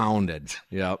got pounded.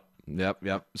 Yep.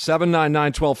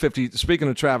 799-1250. Speaking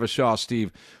of Travis Shaw,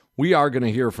 Steve, we are going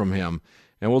to hear from him.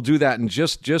 And we'll do that in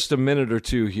just a minute or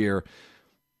two here.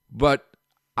 But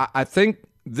I think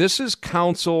this is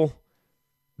Counsell...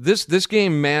 This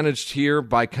game managed here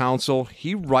by Counsell.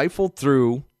 He rifled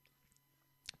through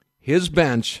his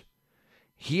bench.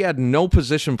 He had no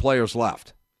position players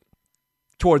left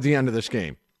toward the end of this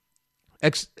game,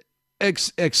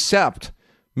 except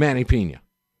Manny Pena.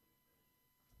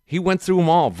 He went through them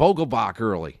all. Vogelbach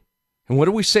early. And what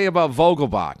do we say about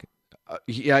Vogelbach?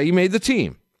 He made the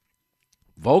team.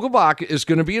 Vogelbach is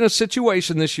going to be in a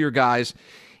situation this year, guys.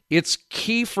 It's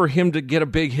key for him to get a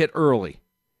big hit early.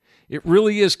 It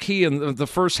really is key in the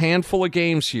first handful of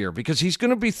games here because he's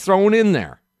going to be thrown in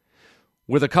there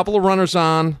with a couple of runners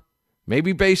on,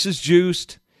 maybe bases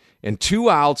juiced, and 2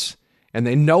 outs, and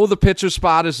they know the pitcher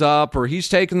spot is up or he's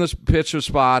taking this pitcher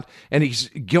spot, and he's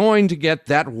going to get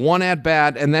that one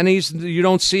at-bat, and then you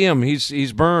don't see him.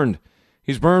 He's burned.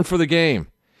 He's burned for the game.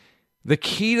 The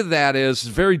key to that is a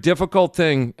very difficult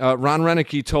thing. Ron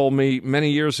Renicky told me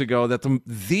many years ago that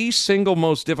the single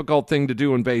most difficult thing to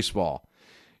do in baseball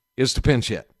is to pinch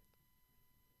hit.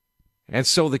 And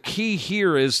so the key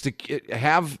here is to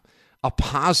have a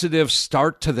positive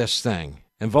start to this thing.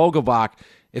 And Vogelbach,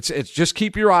 it's just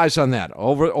keep your eyes on that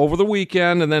over the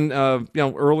weekend, and then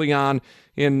early on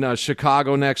in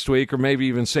Chicago next week, or maybe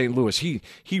even St. Louis.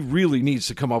 He really needs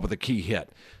to come up with a key hit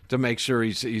to make sure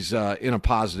he's in a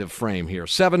positive frame here.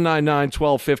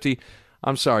 799-1250.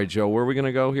 I'm sorry, Joe. Where are we going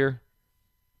to go here?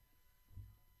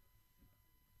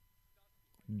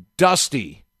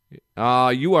 Dusty.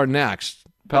 You are next.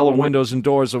 Pella Windows and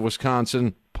Doors of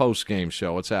Wisconsin post-game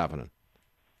show. What's happening?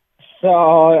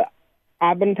 So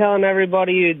I've been telling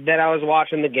everybody that I was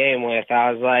watching the game with,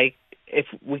 I was like, if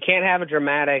we can't have a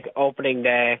dramatic opening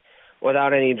day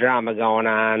without any drama going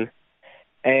on,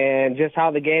 and just how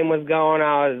the game was going,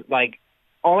 I was like,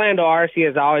 Orlando Arcia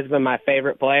has always been my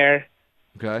favorite player.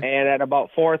 Okay. And at about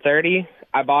 4:30,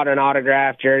 I bought an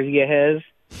autographed jersey of his.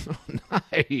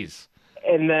 Nice.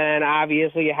 And then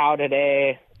obviously how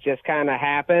today just kind of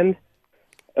happened.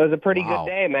 It was a pretty good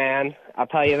day, man. I'll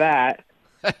tell you that.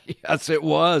 Yes, it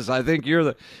was. I think you're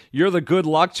the good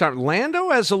luck charm.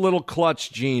 Lando has a little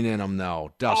clutch gene in him,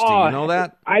 though. Dusty, you know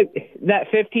that?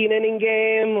 That 15-inning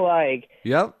game, like.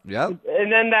 Yep.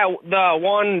 And then the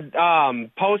one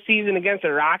postseason against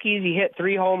the Rockies, he hit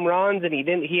 3 home runs, and he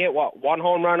hit one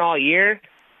home run all year.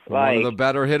 One of the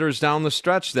better hitters down the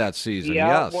stretch that season.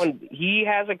 Yeah, yes. He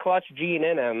has a clutch gene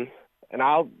in him, and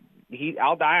I'll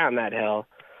die on that hill.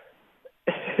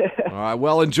 All right,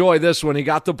 well, enjoy this one. He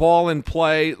got the ball in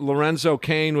play. Lorenzo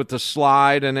Cain with the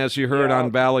slide, and as you heard on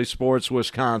Bally Sports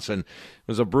Wisconsin, it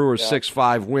was a Brewers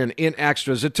 6-5 win in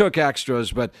extras. It took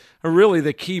extras, but really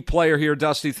the key player here,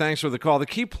 Dusty, thanks for the call. The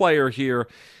key player here,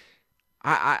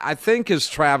 I think is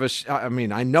Travis.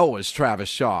 I know is Travis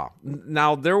Shaw.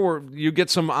 Now, you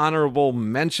get some honorable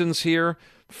mentions here.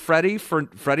 Freddie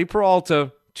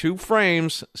Peralta, 2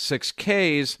 frames, 6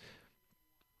 Ks,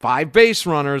 5 base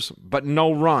runners, but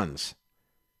no runs.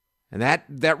 And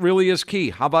that really is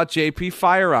key. How about J.P.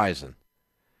 Fireeisen?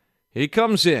 He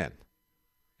comes in,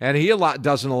 and he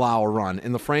doesn't allow a run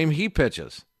in the frame he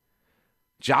pitches.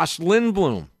 Josh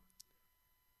Lindblom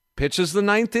pitches the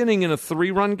 9th inning in a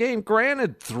 3-run game.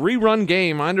 Granted, 3-run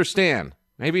game, I understand.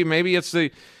 Maybe it's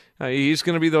he's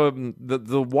going to be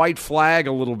the white flag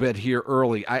a little bit here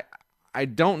early. I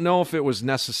don't know if it was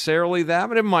necessarily that,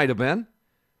 but it might have been.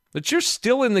 But you're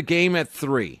still in the game at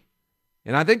 3.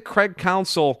 And I think Craig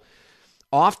Counsell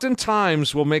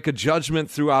oftentimes will make a judgment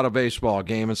throughout a baseball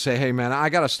game and say, hey, man, I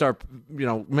got to start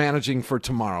managing for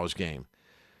tomorrow's game.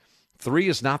 3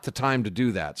 is not the time to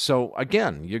do that. So,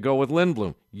 again, you go with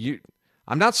Lindblom.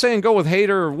 I'm not saying go with Hader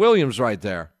or Williams right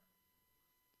there.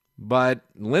 But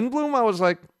Lindblom, I was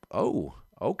like, oh,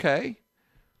 okay.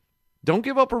 Don't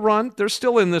give up a run. They're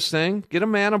still in this thing. Get a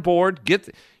man aboard.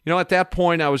 At that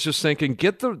point, I was just thinking,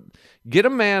 get a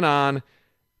man on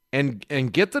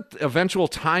and get the eventual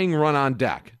tying run on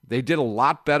deck. They did a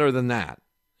lot better than that.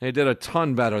 They did a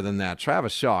ton better than that.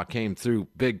 Travis Shaw came through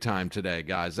big time today,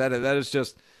 guys. That is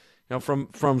just,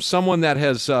 from someone that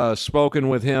has spoken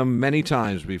with him many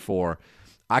times before,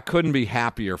 I couldn't be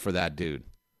happier for that dude.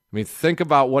 I mean, think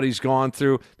about what he's gone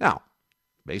through. Now,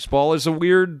 baseball is a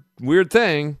weird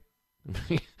thing.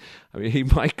 I mean, he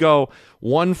might go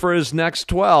 1 for his next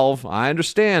 12. I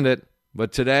understand it.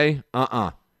 But today,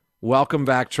 welcome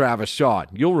back Travis Shaw.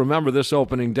 You'll remember this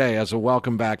opening day as a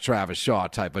welcome back Travis Shaw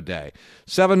type of day.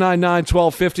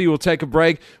 799-1250. We'll take a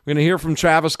break. We're going to hear from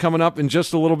Travis coming up in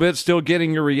just a little bit. Still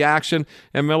getting your reaction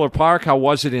at Miller Park. How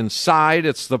was it inside?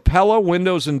 It's the Pella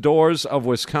Windows and Doors of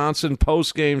Wisconsin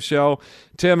post-game show.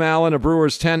 Tim Allen, a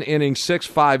Brewers 10-inning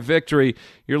 6-5 victory.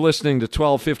 You're listening to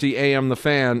 1250 AM The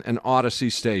Fan, an Odyssey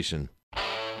station.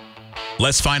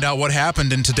 Let's find out what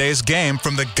happened in today's game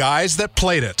from the guys that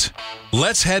played it.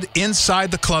 Let's head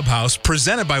inside the clubhouse,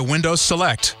 presented by Windows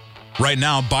Select. Right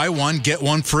now, buy one, get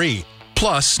one free.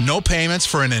 Plus, no payments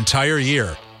for an entire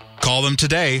year. Call them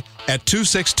today at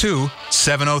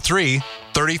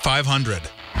 262-703-3500.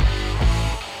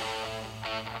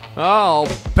 Oh,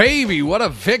 baby, what a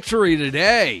victory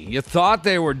today. You thought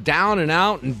they were down and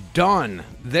out and done.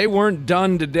 They weren't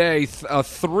done today. A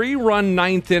 3-run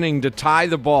 9th inning to tie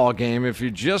the ball game if you're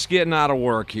just getting out of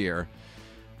work here.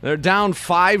 They're down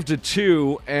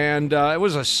 5-2, and it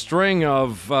was a string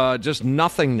of just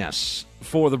nothingness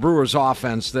for the Brewers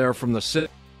offense there from the 7th,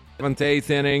 8th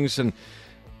innings. And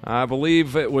I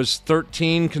believe it was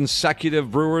 13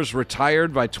 consecutive Brewers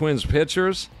retired by Twins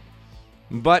pitchers.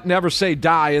 But never say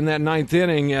die in that 9th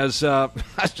inning as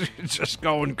just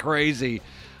going crazy.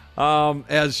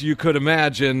 As you could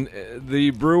imagine, the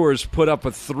Brewers put up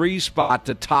a 3-spot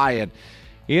to tie it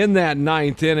in that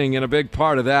 9th inning, and a big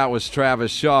part of that was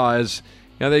Travis Shaw. As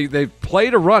they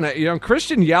played a run.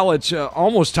 Christian Yelich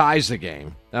almost ties the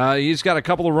game. He's got a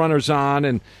couple of runners on,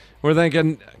 and we're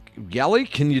thinking, Yelly,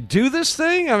 can you do this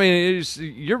thing? I mean,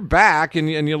 you're back, and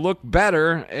you look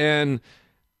better,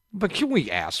 but can we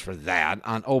ask for that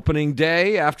on opening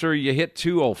day after you hit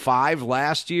 205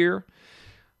 last year?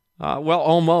 Well,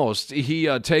 almost.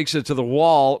 He takes it to the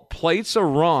wall, plates a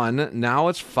run. Now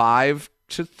it's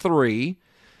 5-3.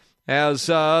 As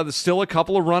there's still a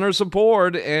couple of runners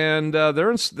aboard, and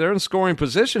they're in scoring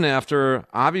position after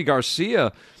Avi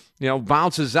Garcia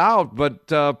bounces out, but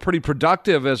pretty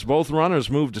productive as both runners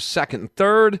move to second and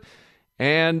third.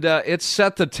 And it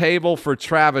set the table for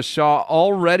Travis Shaw.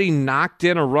 Already knocked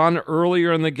in a run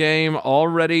earlier in the game,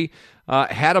 already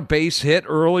had a base hit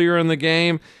earlier in the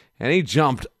game, and he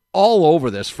jumped all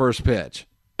over this first pitch.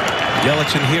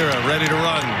 Yelich and Hira ready to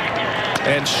run.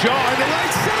 And Shaw in the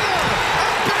right center. A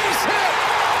base hit.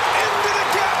 Into the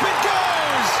gap it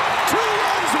goes. 2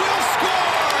 runs will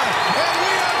score. And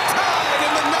we are tied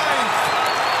in the ninth.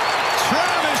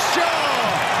 Travis Shaw,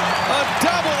 a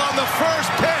double on the first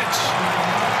pitch.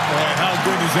 Boy, how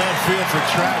good does that feel for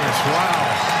Travis? Wow.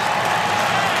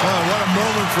 Oh, what a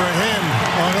moment for him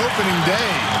on opening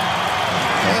day.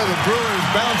 Yeah, the Brewers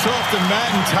bounce off the mat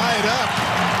and tie it up.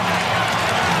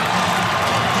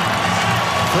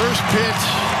 First pitch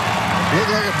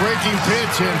looked like a breaking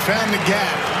pitch and found the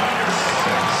gap.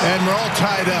 And we're all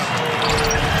tied up.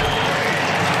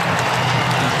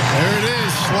 There it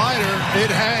is, slider.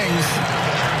 It hangs.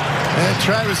 And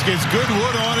Travis gets good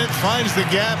wood on it, finds the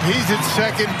gap. He's at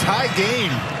second, tie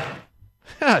game.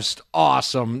 Just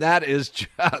awesome. That is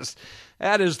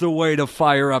the way to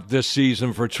fire up this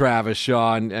season for Travis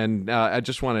Shaw. And I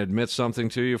just want to admit something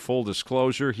to you, full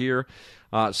disclosure here.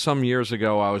 Some years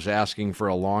ago, I was asking for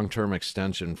a long-term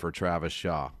extension for Travis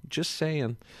Shaw. Just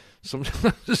saying.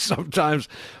 Sometimes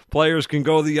players can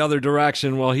go the other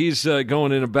direction. Well, he's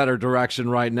going in a better direction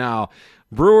right now.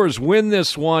 Brewers win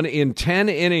this one in 10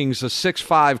 innings, a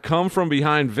 6-5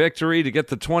 come-from-behind victory to get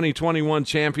the 2021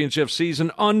 championship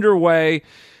season underway.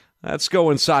 Let's go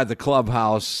inside the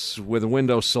clubhouse with a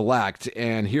window select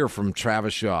and hear from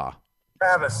Travis Shaw.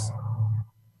 Travis,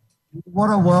 what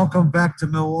a welcome back to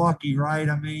Milwaukee, right?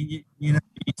 I mean, you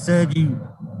said you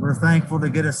were thankful to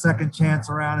get a second chance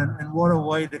around, and what a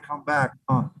way to come back,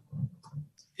 huh?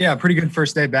 Yeah, pretty good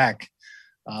first day back.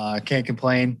 Can't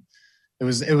complain. It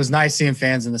was nice seeing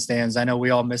fans in the stands. I know we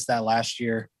all missed that last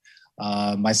year,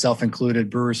 myself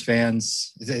included, Brewers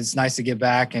fans. It's nice to get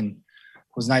back, and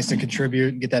it was nice to contribute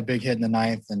and get that big hit in the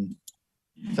ninth, and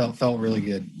felt really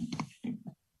good.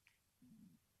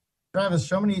 Travis,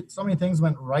 so many things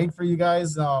went right for you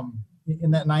guys in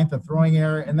that ninth, the throwing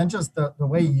error, and then just the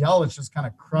way Yelich just kind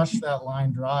of crushed that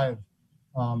line drive,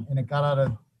 and it got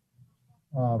out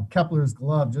of Kepler's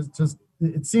glove. Just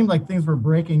it seemed like things were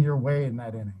breaking your way in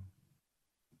that inning.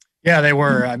 Yeah, they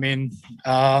were. I mean,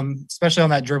 especially on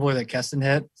that dribbler that Keston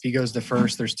hit. If he goes to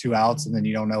first, there's 2 outs, and then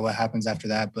you don't know what happens after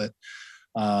that. But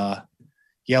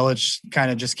Yelich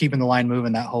kind of just keeping the line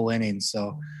moving that whole inning.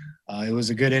 So it was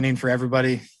a good inning for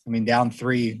everybody. I mean, down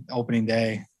 3 opening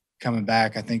day, coming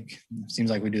back. I think it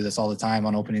seems like we do this all the time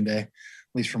on opening day, at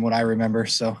least from what I remember.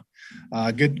 So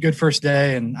good first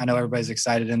day, and I know everybody's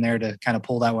excited in there to kind of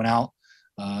pull that one out.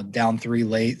 Down 3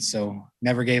 late, so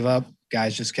never gave up.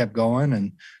 Guys just kept going,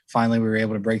 and finally we were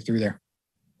able to break through there.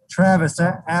 Travis,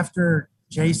 after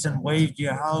Jason waved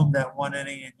you home that one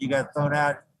inning and you got thrown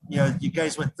out, you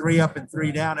guys went 3 up and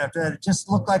 3 down after that. It just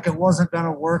looked like it wasn't going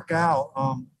to work out.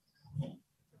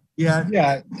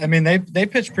 Yeah. I mean, they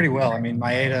pitched pretty well. I mean,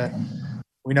 Maeda,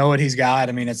 we know what he's got.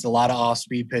 I mean, it's a lot of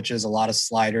off-speed pitches, a lot of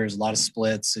sliders, a lot of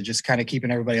splits, so just kind of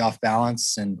keeping everybody off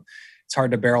balance. And it's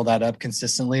hard to barrel that up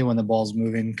consistently when the ball's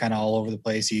moving kind of all over the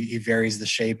place. He varies the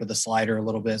shape of the slider a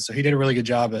little bit. So he did a really good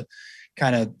job at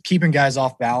kind of keeping guys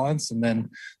off balance. And then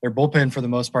their bullpen, for the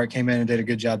most part, came in and did a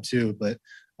good job too. But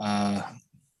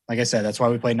like I said, that's why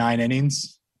we played 9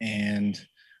 innings, and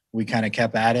we kind of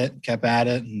kept at it,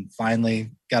 and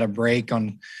finally got a break on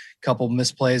a couple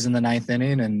misplays in the 9th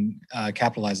inning and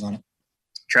capitalized on it.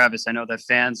 Travis, I know that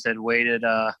fans had waited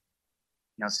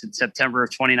since September of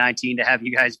 2019 to have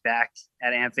you guys back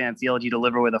at AmFam Field. You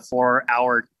deliver with a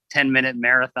 4-hour, 10-minute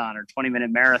marathon or 20-minute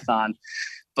marathon.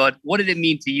 But what did it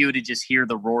mean to you to just hear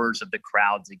the roars of the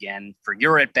crowds again for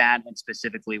your at-bat, and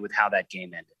specifically with how that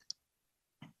game ended?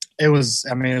 It was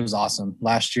awesome.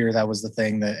 Last year, that was the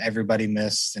thing that everybody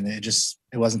missed, and it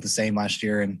wasn't the same last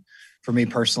year. And for me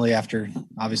personally, after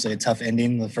obviously a tough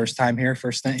ending the first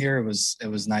stint here, it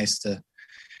was nice to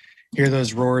hear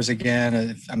those roars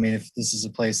again. If this is a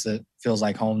place that feels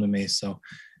like home to me, so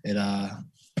it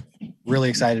really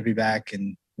excited to be back,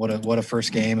 and what a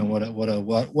first game, and what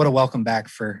a welcome back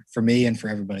for me and for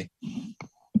everybody.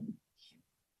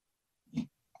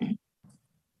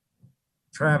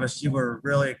 Travis, you were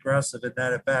really aggressive in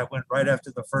that at bat. Went right after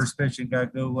the first pitch and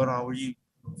got good one on. Were you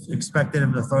expecting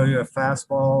him to throw you a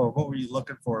fastball, or what were you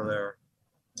looking for there?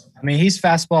 I mean, he's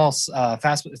fastball.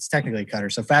 It's technically a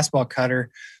cutter, so fastball cutter.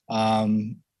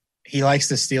 He likes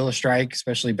to steal a strike,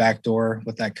 especially backdoor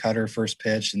with that cutter first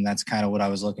pitch, and that's kind of what I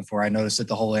was looking for. I noticed it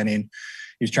the whole inning.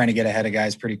 He was trying to get ahead of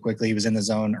guys pretty quickly. He was in the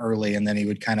zone early, and then he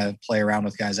would kind of play around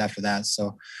with guys after that.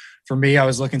 So for me, I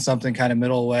was looking something kind of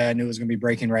middle way. I knew it was going to be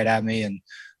breaking right at me, and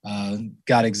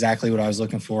got exactly what I was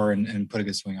looking for and put a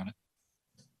good swing on it.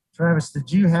 Travis,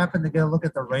 did you happen to get a look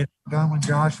at the radar gun when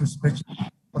Josh was pitching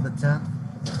on the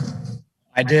 10th?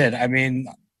 I did. I mean,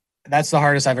 that's the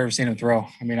hardest I've ever seen him throw.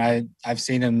 I mean, I've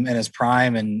seen him in his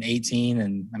prime in 18,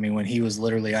 and I mean, when he was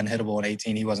literally unhittable in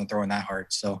 18, he wasn't throwing that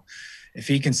hard. So if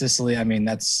he consistently, I mean,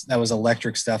 that was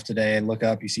electric stuff today. Look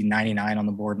up, you see 99 on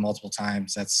the board multiple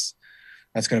times. That's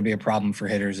going to be a problem for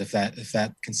hitters if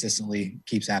that consistently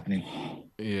keeps happening.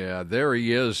 Yeah, there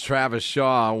he is, Travis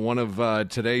Shaw, one of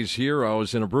today's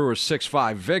heroes in a Brewers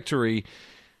 6-5 victory.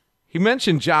 He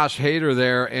mentioned Josh Hader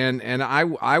there, and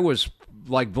I was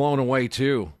like blown away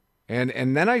too.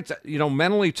 And then I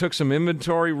mentally took some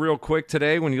inventory real quick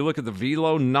today when you look at the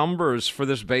velo numbers for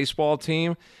this baseball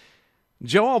team.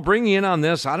 Joe, I'll bring you in on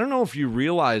this. I don't know if you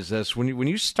realize this. When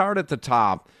you start at the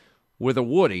top with a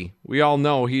Woody, we all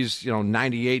know he's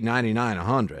 98, 99,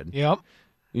 100. Yep.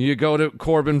 You go to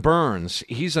Corbin Burns.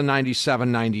 He's a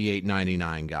 97, 98,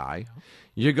 99 guy.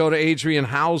 You go to Adrian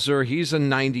Hauser. He's a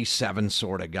 97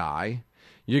 sort of guy.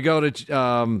 You go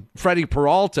to Freddie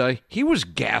Peralta. He was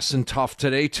gassing tough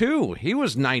today, too. He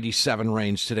was 97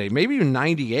 range today, maybe even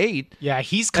 98. Yeah,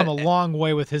 he's come a long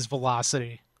way with his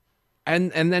velocity.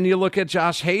 And then you look at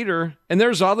Josh Hader, and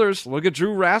there's others. Look at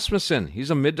Drew Rasmussen. He's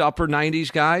a mid to upper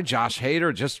 90s guy. Josh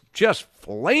Hader just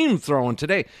flame throwing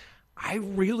today. I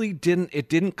really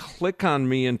didn't click on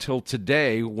me until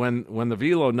today when the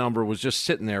velo number was just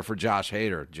sitting there for Josh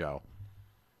Hader, Joe.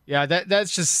 Yeah,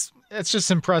 that's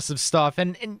just impressive stuff.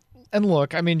 And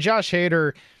look, I mean, Josh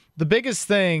Hader, the biggest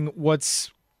thing,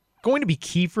 what's going to be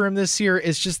key for him this year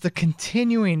is just the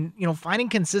continuing, finding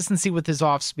consistency with his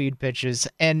off-speed pitches.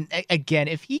 And again,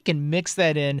 if he can mix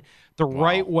that in the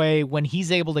right way when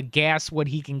he's able to gas what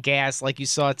he can gas, like you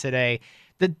saw today,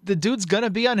 the dude's going to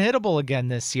be unhittable again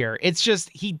this year. It's just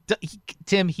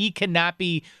Tim, he cannot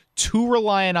be too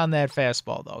reliant on that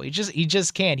fastball, though. He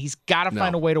just can't. He's got to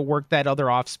find a way to work that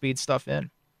other off-speed stuff in.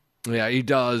 Yeah, he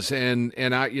does. And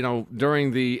I,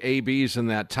 during the ABs in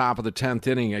that top of the 10th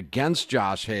inning against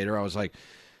Josh Hader, I was like,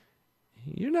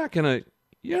 you're not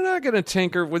gonna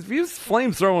tinker with you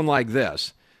flame throwing like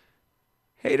this.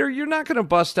 Hader, you're not gonna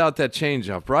bust out that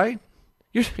changeup, right?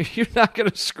 You're not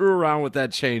gonna screw around with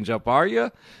that changeup, are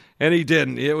you? And he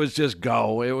didn't. It was just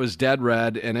go. It was dead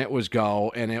red, and it was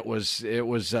go, and it was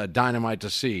dynamite to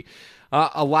see.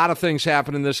 A lot of things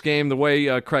happened in this game. The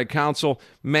way Craig Counsell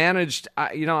managed,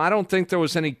 I don't think there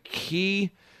was any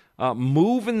key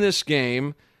move in this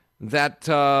game that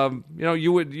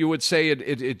you would say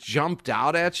it jumped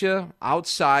out at you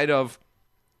outside of,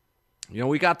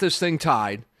 we got this thing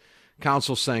tied.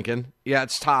 Counsell's thinking, yeah,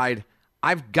 it's tied.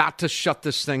 I've got to shut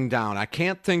this thing down. I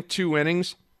can't think 2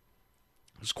 innings.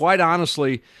 It's quite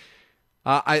honestly.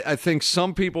 I think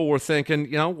some people were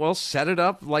thinking, set it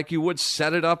up like you would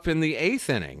set it up in the 8th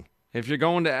inning. If you're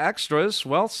going to extras,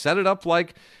 well, set it up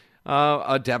like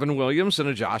a Devin Williams and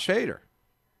a Josh Hader.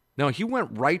 No, he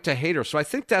went right to Hader. So I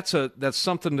think that's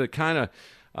something to kind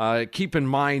of keep in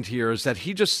mind here is that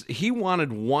he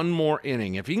wanted one more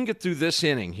inning. If he can get through this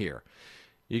inning here,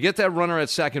 you get that runner at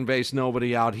second base,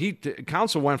 nobody out.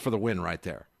 Counsell went for the win right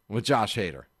there with Josh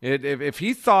Hader. If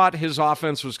he thought his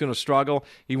offense was going to struggle,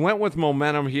 he went with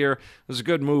momentum here. It was a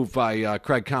good move by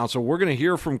Craig Counsell. We're going to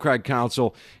hear from Craig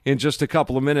Counsell in just a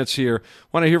couple of minutes here.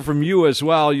 Want to hear from you as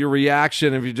well, your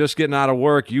reaction. If you're just getting out of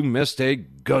work, you missed a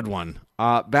good one.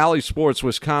 Bally Sports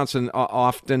Wisconsin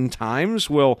oftentimes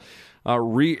will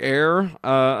re-air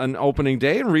an opening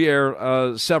day and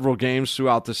re-air several games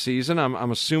throughout the season.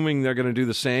 I'm assuming they're going to do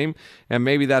the same, and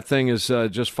maybe that thing is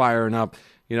just firing up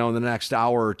in the next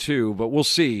hour or two. But we'll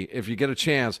see. If you get a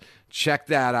chance, check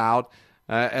that out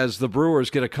as the Brewers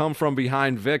get a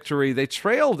come-from-behind victory. They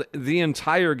trailed the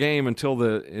entire game until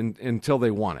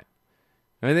they won it.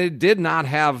 I mean, they did not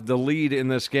have the lead in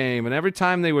this game, and every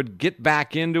time they would get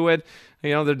back into it,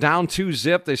 they're down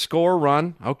 2-0, they score a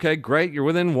run. Okay, great, you're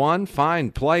within 1,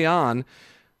 fine, play on.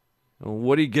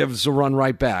 Woody gives a run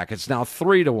right back. It's now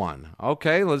 3-1.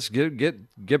 Okay, let's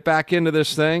get back into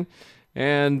this thing.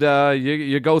 And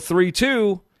you go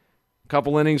 3-2. A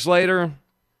couple innings later,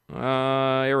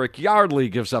 Eric Yardley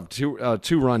gives up a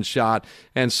 2-run shot,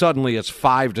 and suddenly it's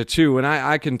 5-2. And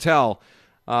I can tell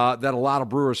that a lot of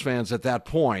Brewers fans at that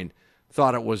point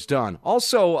thought it was done.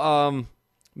 Also,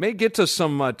 may get to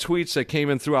some tweets that came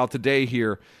in throughout the day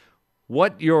here.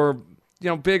 What your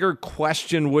bigger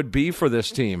question would be for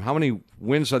this team? How many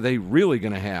wins are they really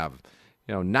going to have?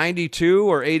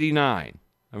 92 or 89?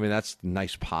 I mean, that's a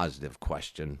nice positive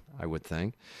question, I would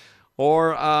think.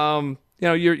 Or,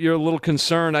 you're a little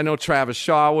concerned. I know Travis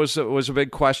Shaw was a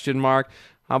big question mark.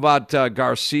 How about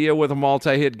Garcia with a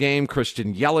multi-hit game,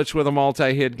 Christian Yelich with a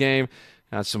multi-hit game?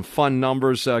 Some fun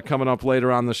numbers coming up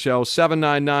later on the show.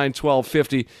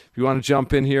 799-1250. If you want to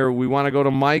jump in here, we want to go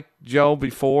to Mike, Joe,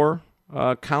 before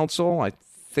Council. I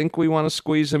think we want to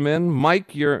squeeze him in.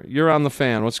 Mike, you're on the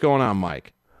Fan. What's going on,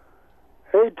 Mike?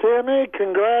 Hey, Timmy,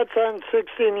 congrats on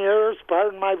 16 years.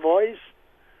 Pardon my voice.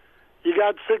 You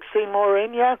got 16 more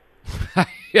in you?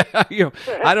 Yeah,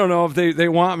 I don't know if they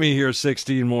want me here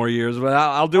 16 more years, but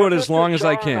I'll do it as long as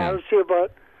I can.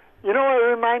 But you know what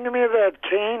reminded me of that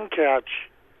Kane catch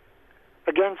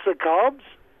against the Cubs?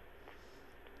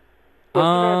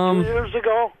 Wasn't that 2 years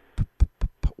ago?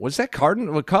 Was that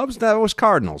Cubs? That was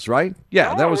Cardinals, right?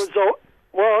 Yeah, No, that was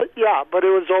yeah, but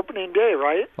it was opening day,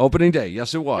 right? opening day.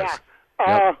 Yes, it was.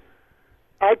 Yeah. Yep.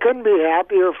 I couldn't be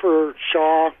happier for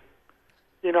Shaw,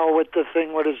 with the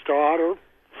thing with his daughter.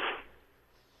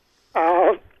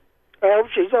 I hope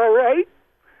she's all right.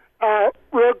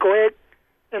 Real quick,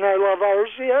 and I love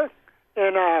Arcia,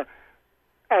 and I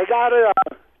got a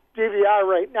DVR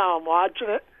right now. I'm watching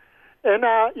it, and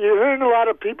you're hearing a lot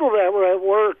of people that were at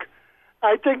work.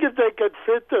 I think if they could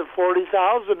fit the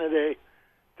 40,000 a day,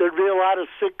 there'd be a lot of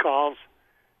sick calls.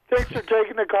 Thanks for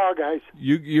taking the call, guys.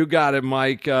 You got it,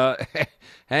 Mike.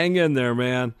 Hang in there,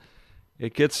 man.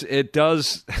 It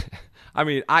does. I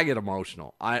mean, I get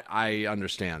emotional. I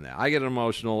understand that. I get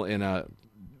emotional in a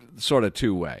sort of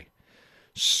two-way.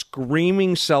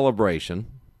 Screaming celebration,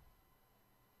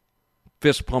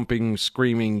 fist-pumping,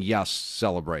 screaming, yes,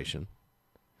 celebration,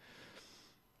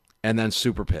 and then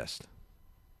super pissed.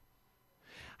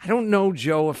 I don't know,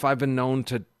 Joe, if I've been known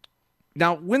to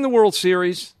now win the World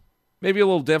Series. Maybe a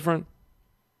little different.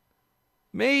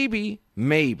 Maybe.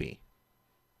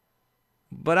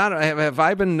 But I don't have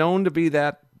I been known to be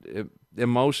that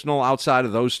emotional outside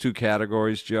of those two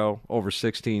categories, Joe, over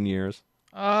 16 years?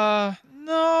 No,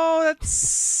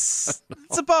 that's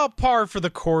it's about par for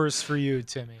the course for you,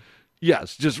 Timmy.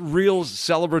 Yes, just real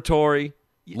celebratory,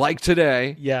 like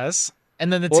today. Yes,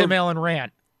 and then the Tim Allen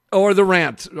rant. Or the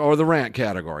rant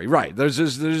category. Right.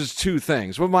 There's two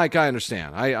things. Well, Mike, I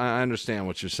understand. I understand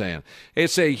what you're saying.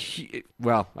 It's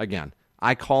again,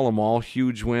 I call them all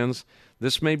huge wins.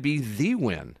 This may be the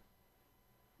win,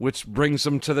 which brings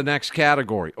them to the next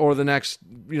category or the next,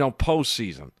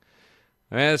 postseason.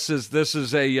 This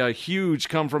is a huge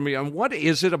come from me. And what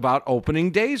is it about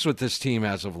opening days with this team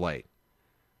as of late?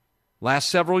 Last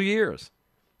several years.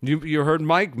 You heard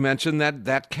Mike mention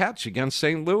that catch against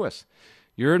St. Louis.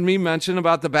 You heard me mention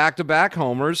about the back-to-back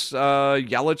homers,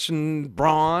 Yelich and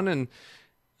Braun, and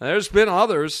there's been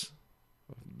others.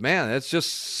 Man, it's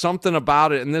just something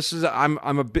about it, and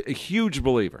I'm a huge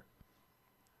believer.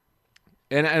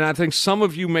 And I think some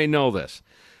of you may know this.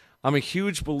 I'm a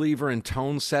huge believer in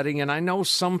tone setting, and I know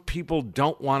some people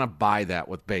don't want to buy that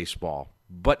with baseball.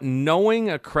 But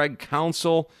knowing a Craig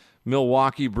Counsell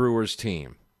Milwaukee Brewers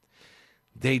team,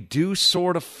 they do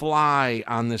sort of fly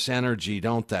on this energy,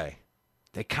 don't they?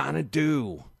 They kind of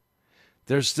do.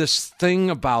 There's this thing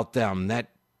about them that,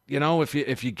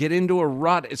 if you get into a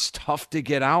rut, it's tough to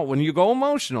get out. When you go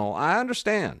emotional, I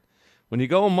understand. When you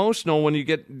go emotional, when you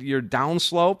get your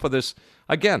downslope of this,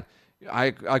 again,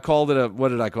 I called it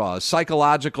what did I call it? A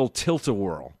psychological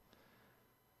tilt-a-whirl.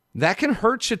 That can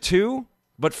hurt you too,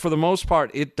 but for the most part,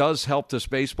 it does help this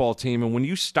baseball team. And when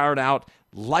you start out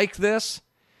like this,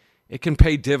 it can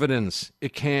pay dividends.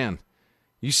 It can.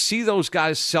 You see those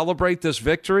guys celebrate this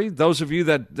victory. Those of you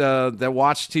that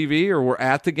watch TV or were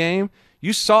at the game,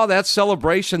 you saw that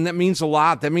celebration. That means a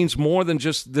lot. That means more than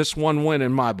just this one win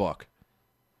in my book.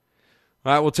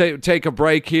 All right, we'll take a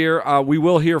break here. We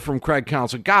will hear from Craig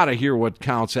Counsell. Got to hear what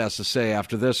Counts has to say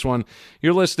after this one.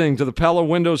 You're listening to the Pella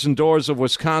Windows and Doors of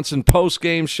Wisconsin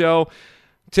post-game show.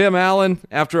 Tim Allen,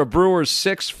 after a Brewers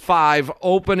 6-5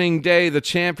 opening day, the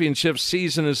championship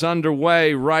season is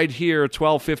underway right here,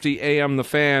 1250 AM The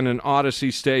Fan and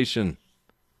Odyssey Station.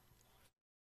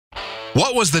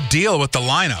 What was the deal with the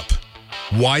lineup?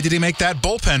 Why did he make that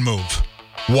bullpen move?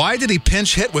 Why did he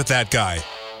pinch hit with that guy?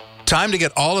 Time to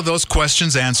get all of those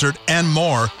questions answered and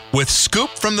more with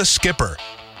Scoop from the Skipper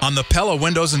on the Pella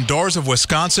Windows and Doors of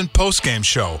Wisconsin postgame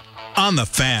show on The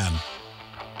Fan.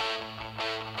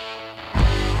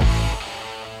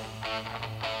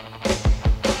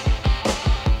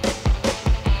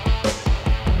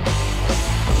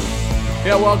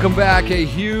 Yeah, welcome back. A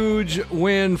huge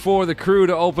win for the Crew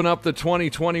to open up the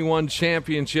 2021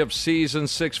 championship season,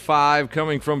 6-5,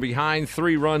 coming from behind,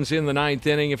 3 runs in the 9th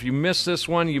inning. If you missed this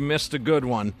one, you missed a good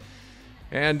one.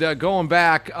 And going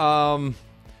back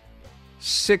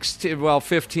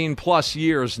 15-plus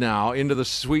years now into the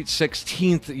sweet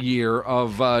 16th year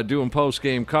of doing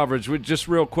post-game coverage. Just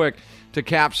real quick, to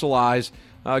capsulize.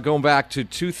 Going back to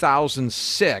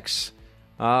 2006,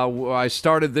 I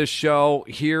started this show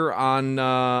here on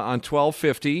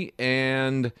 1250,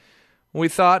 and we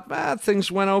thought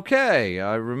things went okay.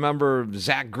 I remember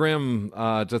Zach Grimm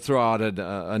to throw out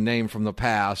a name from the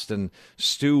past, and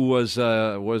Stu was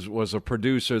a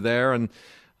producer there, and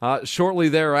shortly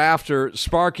thereafter,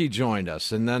 Sparky joined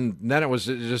us, and then it was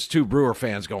just two Brewer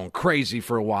fans going crazy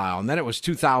for a while, and then it was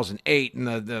 2008 and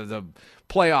the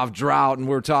playoff drought, and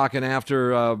we're talking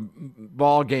after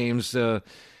ball games,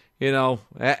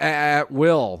 at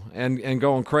will and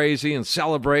going crazy and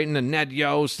celebrating, and Ned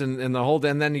Yost and the whole,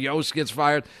 and then Yost gets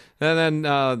fired, and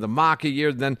then the Maka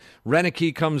year, then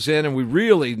Renicky comes in, and we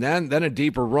really then a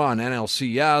deeper run,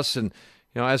 NLCS, and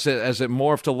as it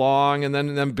morphed along, and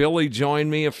then Billy joined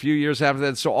me a few years after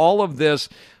that. So all of this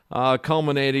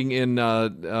culminating in,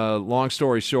 long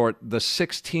story short, the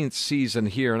 16th season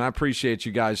here, and I appreciate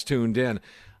you guys tuned in.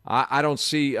 I don't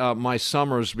see my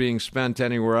summers being spent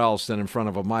anywhere else than in front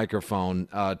of a microphone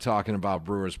talking about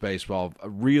Brewers baseball.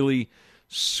 Really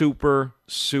super,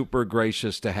 super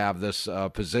gracious to have this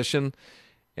position.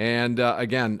 And,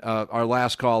 again, our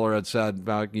last caller had said,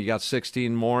 you got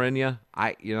 16 more in you?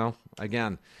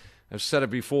 Again, I've said it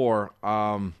before,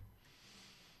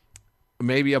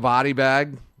 maybe a body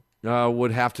bag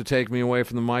would have to take me away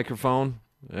from the microphone,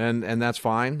 and that's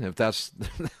fine if that's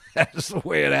the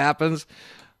way it happens.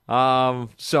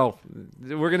 So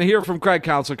we're going to hear from Craig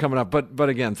Counsell coming up, but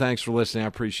again, thanks for listening. I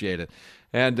appreciate it.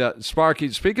 And Sparky,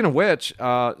 speaking of which,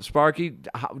 Sparky,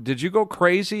 did you go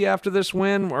crazy after this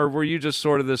win, or were you just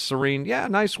sort of this serene,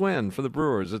 nice win for the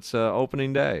Brewers? It's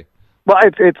opening day. Well,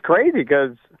 it's crazy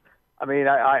because,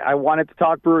 I wanted to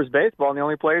talk Brewers baseball, and the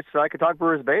only place I could talk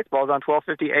Brewers baseball is on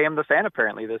 1250 AM The Fan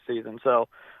apparently this season. So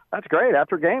that's great.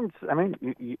 After games,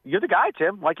 you're the guy,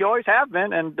 Tim, like you always have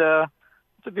been, and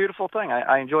it's a beautiful thing.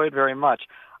 I enjoy it very much.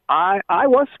 I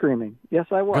was screaming. Yes,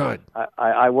 I was. Good.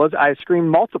 I screamed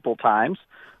multiple times.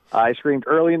 I screamed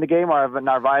early in the game.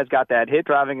 Narvaez got that hit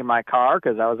driving in my car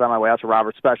because I was on my way out to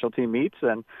Robert's specialty meets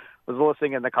and was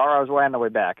listening in the car. I was way on the way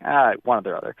back. One or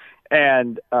the other.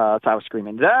 And so I was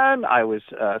screaming then. I was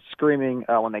screaming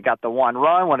when they got the one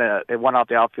run, when it went off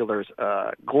the outfielder's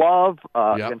glove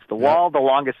against the wall, the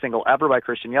longest single ever by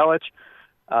Christian Yelich.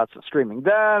 So screaming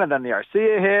then, and then the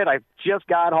Arcia hit. I just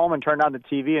got home and turned on the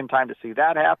TV in time to see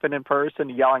that happen in person,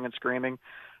 yelling and screaming.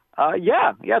 There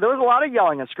was a lot of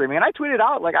yelling and screaming. And I tweeted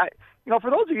out,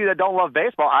 for those of you that don't love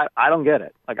baseball, I don't get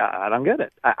it. I don't get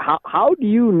it. How do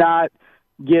you not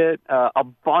get a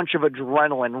bunch of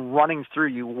adrenaline running through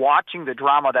you watching the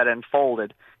drama that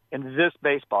unfolded in this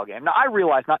baseball game? Now, I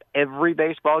realize not every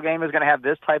baseball game is going to have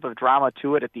this type of drama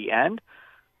to it at the end,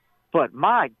 but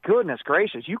my goodness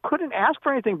gracious, you couldn't ask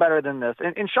for anything better than this.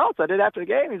 And Schultz said it after the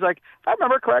game. He's like, if I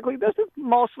remember correctly, this is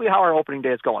mostly how our opening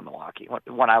days go in Milwaukee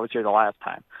when I was here the last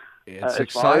time. It's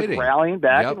exciting. As far as rallying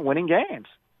back and winning games.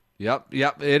 Yep,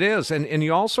 it is. And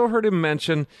you also heard him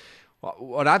mention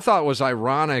what I thought was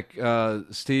ironic,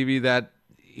 Stevie, that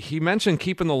he mentioned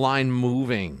keeping the line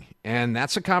moving. And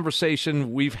that's a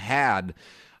conversation we've had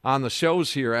on the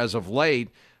shows here as of late.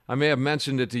 I may have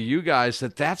mentioned it to you guys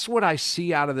that's what I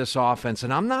see out of this offense,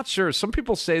 and I'm not sure. Some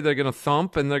people say they're going to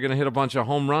thump and they're going to hit a bunch of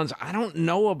home runs. I don't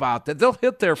know about that. They'll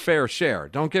hit their fair share,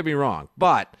 don't get me wrong,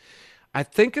 but I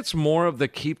think it's more of the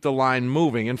keep the line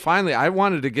moving. And finally, I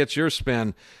wanted to get your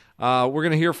spin. We're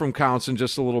going to hear from Counsell in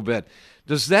just a little bit.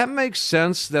 Does that make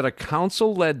sense that a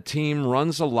Counsell-led team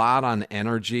runs a lot on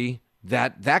energy?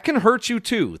 That can hurt you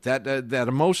too, that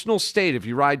emotional state. If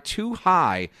you ride too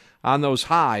high on those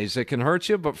highs, it can hurt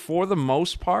you, but for the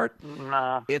most part,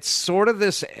 it's sort of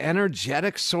this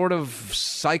energetic, sort of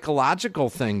psychological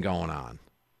thing going on.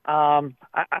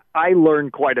 I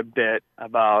learned quite a bit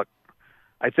about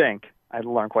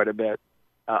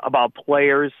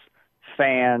players,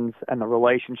 fans, and the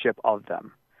relationship of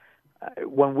them.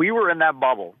 When we were in that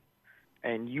bubble,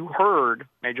 and you heard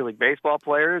Major League Baseball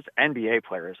players, NBA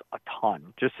players, a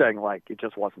ton, just saying, it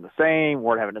just wasn't the same,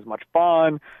 weren't having as much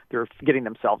fun, they're getting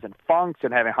themselves in funks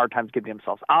and having hard times getting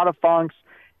themselves out of funks.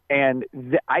 And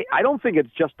I don't think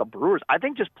it's just the Brewers. I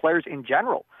think just players in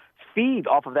general feed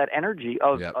off of that energy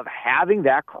of having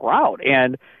that crowd.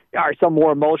 And are some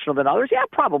more emotional than others? Yeah,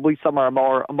 probably some are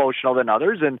more emotional than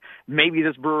others, and maybe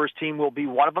this Brewers team will be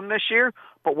one of them this year.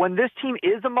 But when this team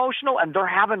is emotional and they're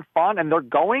having fun and they're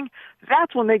going,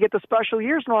 that's when they get the special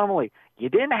years normally. You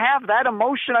didn't have that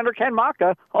emotion under Ken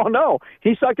Maka. Oh, no.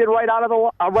 He sucked it right out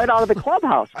of the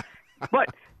clubhouse.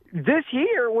 But this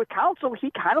year with Counsell,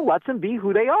 he kind of lets them be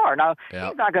who they are. Now,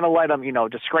 he's not going to let them,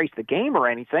 disgrace the game or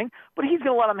anything, but he's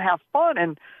going to let them have fun,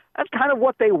 and that's kind of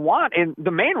what they want. And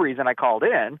the main reason I called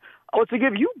in to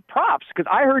give you props, because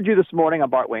I heard you this morning on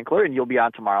Bart Winkler, and you'll be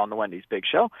on tomorrow on the Wendy's Big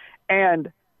Show,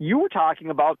 and you were talking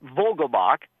about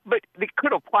Vogelbach, but it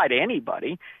could apply to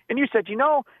anybody. And you said,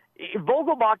 if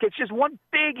Vogelbach gets just one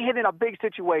big hit in a big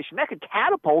situation, that could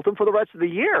catapult him for the rest of the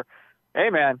year. Hey,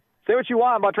 man, say what you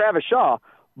want about Travis Shaw,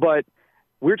 but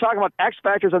we were talking about X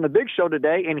factors on the Big Show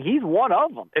today, and he's one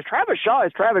of them. If Travis Shaw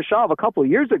is Travis Shaw of a couple of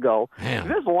years ago,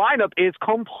 this lineup is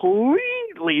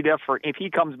completely different if he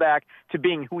comes back to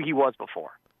being who he was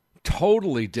before.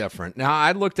 Totally different. Now,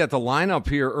 I looked at the lineup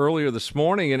here earlier this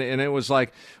morning, and it was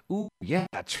like, ooh, yeah,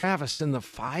 Travis in the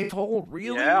 5-hole?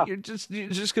 Really? Yeah. You're just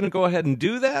going to go ahead and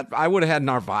do that? I would have had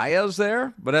Narvaez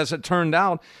there, but as it turned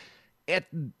out,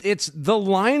 it's the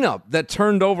lineup that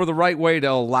turned over the right way to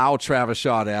allow Travis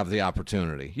Shaw to have the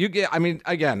opportunity.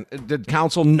 Again, did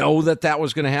Counsell know that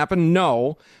was going to happen?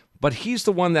 No, but he's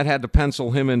the one that had to pencil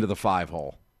him into the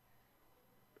 5-hole.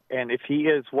 And if he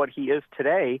is what he is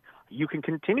today, you can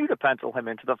continue to pencil him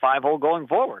into the 5-hole going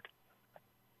forward.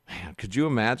 Man, could you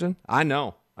imagine? I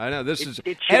know. This is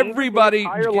everybody.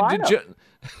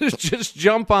 Just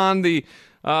jump on the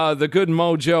good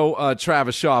mojo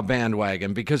Travis Shaw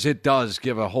bandwagon, because it does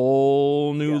give a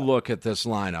whole new look at this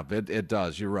lineup. It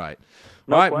does. You're right.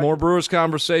 All right, more Brewers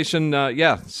conversation.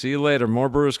 See you later. More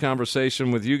Brewers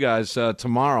conversation with you guys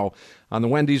tomorrow on the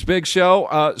Wendy's Big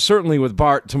Show, certainly with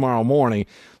Bart tomorrow morning.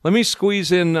 Let me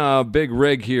squeeze in Big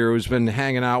Rig here, who's been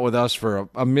hanging out with us for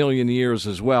a million years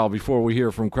as well, before we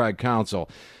hear from Craig Counsell.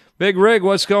 Big Rig,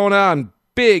 what's going on?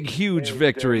 Big, huge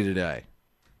victory today.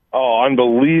 Oh,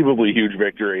 unbelievably huge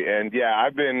victory. And,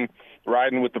 I've been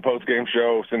riding with the post-game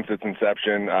show since its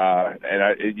inception,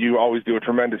 and you always do a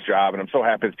tremendous job, and I'm so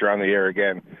happy that you're on the air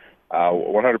again,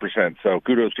 100%. So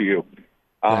kudos to you.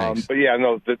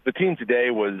 The team today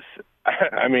was,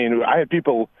 I had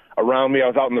people around me. I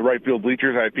was out in the right field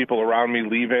bleachers. I had people around me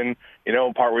leaving,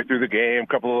 partway through the game.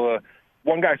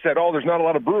 One guy said, there's not a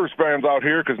lot of Brewers fans out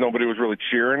here, because nobody was really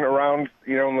cheering around,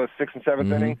 in the 6th and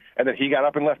 7th inning, and then he got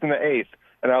up and left in the 8th.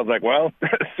 And I was like, well,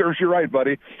 serves you right,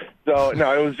 buddy. So,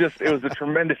 no, it was a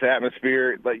tremendous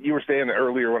atmosphere. Like you were saying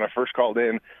earlier when I first called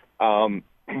in,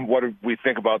 what did we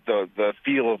think about the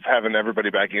feel of having everybody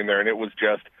back in there? And it was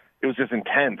just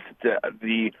intense.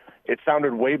 It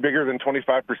sounded way bigger than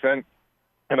 25%.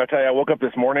 And I tell you, I woke up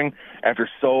this morning after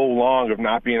so long of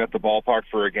not being at the ballpark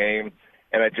for a game,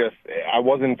 and I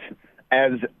wasn't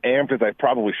as amped as I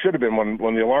probably should have been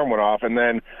when the alarm went off. And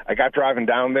then I got driving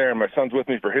down there, and my son's with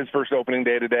me for his first opening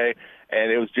day today,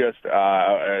 and it was just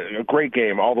a great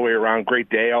game all the way around, great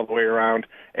day all the way around,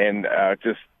 and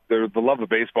just the love of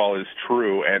baseball is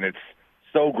true, and it's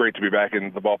so great to be back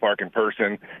in the ballpark in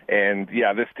person. And,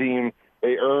 this team,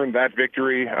 they earned that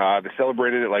victory. They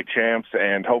celebrated it like champs,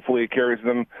 and hopefully it carries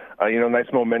them, nice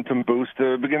momentum boost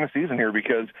to begin the season here,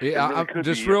 because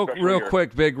just real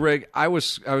quick, Big Rig. I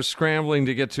was scrambling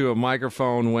to get to a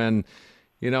microphone when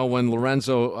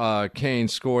Lorenzo Cain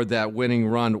scored that winning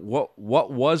run.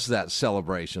 What was that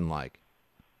celebration like?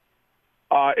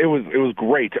 It was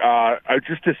great.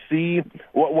 Just to see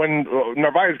when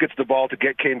Narvaez gets the ball to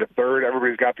get Cain to third,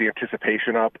 everybody's got the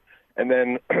anticipation up. And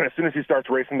then as soon as he starts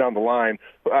racing down the line,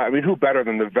 who better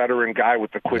than the veteran guy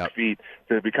with the quick feet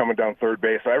to be coming down third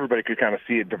base? So everybody could kind of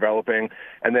see it developing.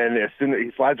 And then as soon as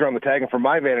he slides around the tag, and from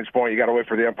my vantage point, you got to wait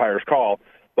for the umpire's call.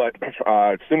 But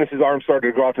as soon as his arm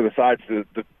started to go out to the sides,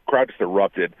 the crowd just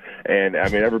erupted. And,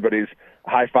 everybody's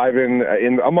high-fiving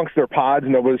in amongst their pods.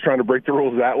 Nobody's trying to break the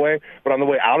rules that way. But on the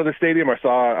way out of the stadium, I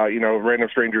saw, random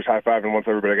strangers high-fiving once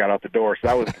everybody got out the door. So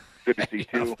that was good to see,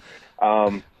 too.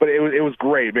 But it was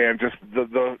great, man. Just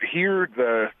hear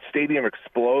the stadium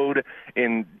explode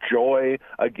in joy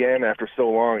again after so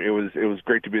long. It was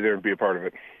great to be there and be a part of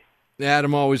it.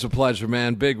 Adam, always a pleasure,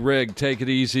 man. Big Rig, take it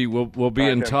easy. We'll be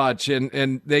in touch.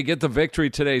 And they get the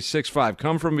victory today, 6-5.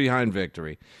 Come from behind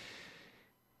victory.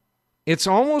 It's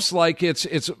almost like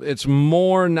it's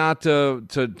more, not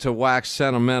to wax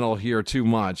sentimental here too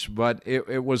much, but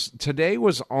today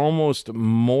was almost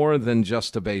more than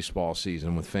just a baseball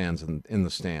season with fans in the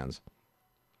stands.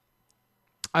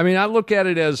 I look at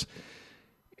it as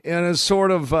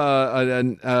sort of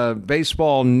a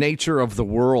baseball nature of the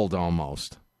world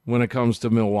almost when it comes to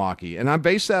Milwaukee, and I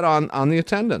base that on the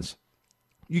attendance.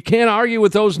 You can't argue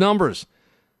with those numbers.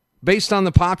 Based on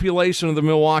the population of the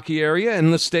Milwaukee area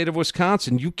and the state of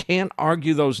Wisconsin, you can't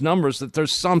argue those numbers that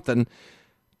there's something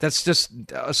that's just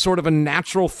sort of a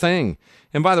natural thing.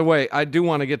 And by the way, I do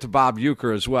want to get to Bob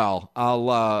Uecker as well.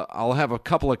 I'll have a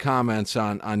couple of comments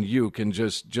on Ueck in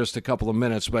just a couple of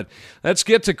minutes, but let's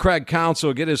get to Craig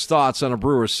Counsell, get his thoughts on a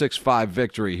Brewers 6-5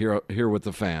 victory here with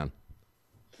the Fan.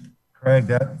 Craig,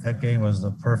 that game was the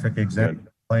perfect example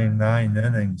playing 9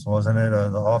 innings, wasn't it?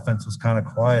 The offense was kind of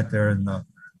quiet there in the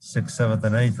 6th, 7th,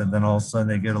 and 8th, and then all of a sudden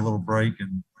they get a little break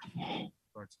and it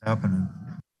starts happening.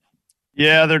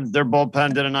 Yeah, their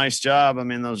bullpen did a nice job. I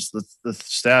mean, the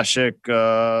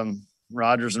Stashik,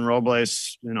 Rogers, and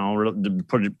Robles,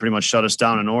 pretty much shut us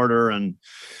down in order, and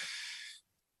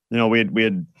we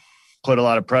had put a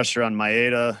lot of pressure on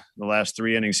Maeda the last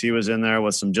 3 innings he was in there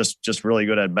with some just really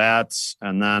good at bats,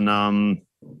 and then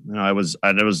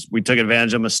we took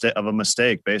advantage of a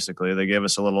mistake. Basically, they gave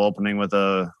us a little opening with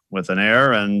an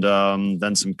error, and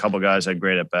then some couple guys had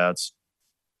great at bats.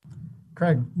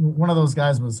 Craig, one of those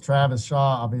guys was Travis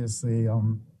Shaw, obviously.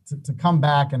 To come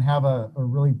back and have a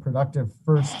really productive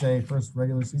first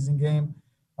regular season game,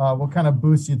 what kind of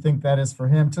boost do you think that is for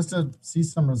him, just to see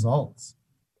some results?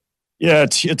 Yeah,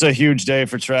 it's a huge day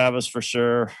for Travis for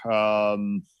sure.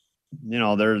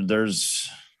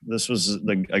 This was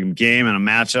a game and a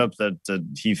matchup that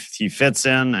he fits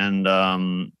in, and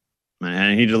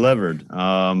he delivered.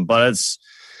 But it's,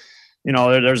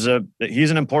 he's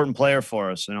an important player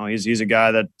for us. He's a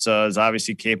guy that is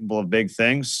obviously capable of big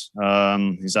things.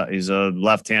 He's a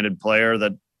left-handed player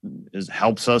that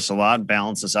helps us a lot,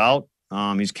 balances out.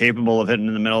 He's capable of hitting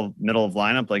in the middle of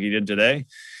lineup like he did today.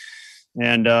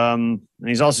 And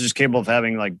he's also just capable of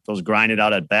having like those grinded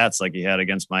out at bats like he had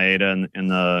against Maeda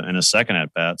in a second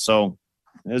at bat. So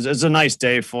it's a nice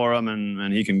day for him,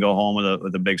 and he can go home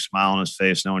with a big smile on his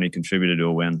face knowing he contributed to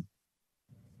a win.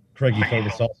 Craig, you told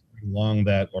us all along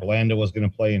that Orlando was going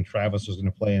to play and Travis was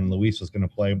going to play and Luis was going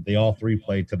to play. They all 3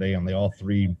 played today, and they all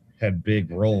 3 had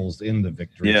big roles in the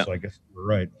victory. Yeah. So I guess you're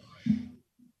right.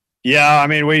 Yeah, I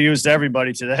mean, we used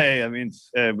everybody today. I mean,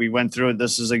 we went through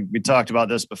it. We talked about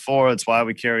this before. It's why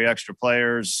we carry extra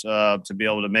players to be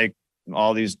able to make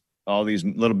all these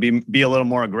be a little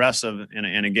more aggressive in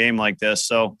a game like this.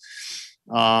 So,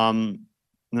 I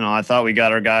thought we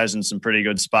got our guys in some pretty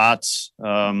good spots.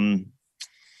 Those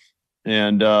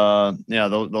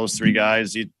 3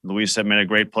 guys. Luis had made a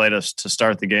great play to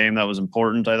start the game. That was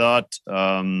important, I thought.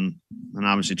 And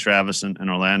obviously Travis and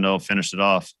Orlando finished it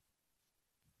off.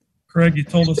 Craig, you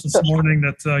told us this morning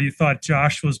that you thought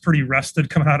Josh was pretty rested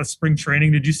coming out of spring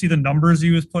training. Did you see the numbers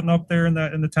he was putting up there in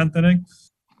the 10th inning?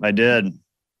 I did.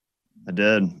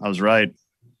 I was right.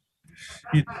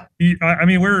 We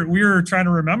were trying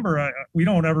to remember. We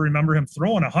don't ever remember him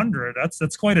throwing 100.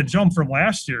 That's quite a jump from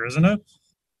last year, isn't it?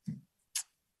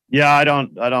 Yeah, I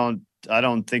don't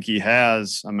think he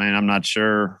has. I mean, I'm not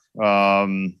sure. He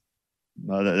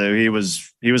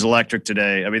was electric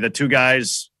today. I mean, the 2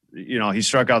 guys. He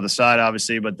struck out the side,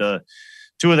 obviously, but the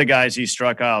 2 of the guys he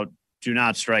struck out do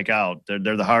not strike out.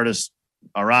 They're the hardest.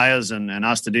 Arias and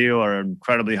Astudillo are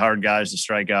incredibly hard guys to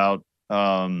strike out.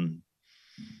 That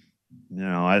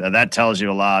tells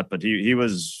you a lot. But he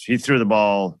threw the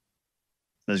ball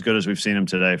as good as we've seen him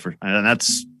today. And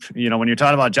that's when you're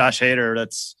talking about Josh Hader,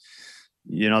 that's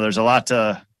there's a lot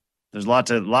of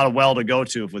well to go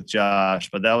to with Josh,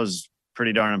 but that was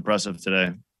pretty darn impressive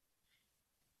today.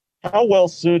 How well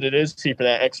suited is he for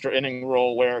that extra inning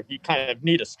role where you kind of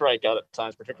need a strikeout at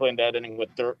times, particularly in that inning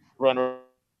with the runner?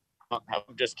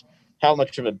 Just how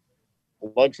much of a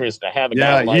luxury is to have a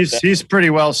guy like that? He's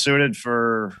pretty well suited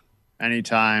for any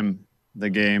time the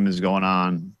game is going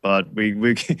on. But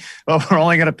we're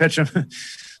only going to pitch him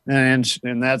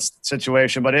in that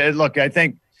situation. But I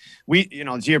think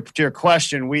to your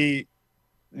question, the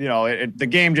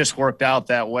game just worked out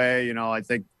that way. I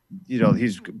think.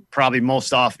 He's probably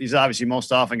he's obviously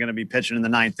most often going to be pitching in the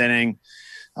 9th inning.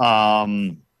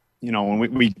 When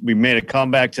we made a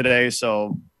comeback today,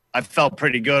 so I felt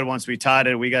pretty good once we tied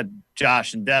it. We got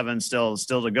Josh and Devin still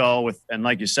to go with, and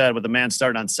like you said, with the man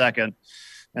starting on second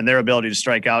and their ability to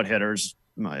strike out hitters,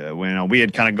 we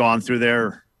had kind of gone through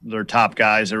their top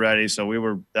guys already. So we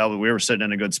were sitting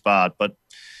in a good spot, but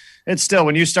it's still,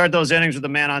 when you start those innings with the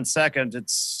man on second,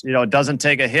 it's, it doesn't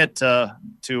take a hit to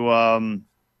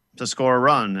score a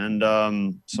run.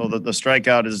 And so the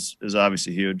strikeout is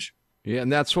obviously huge. Yeah,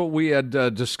 and that's what we had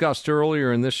discussed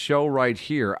earlier in this show right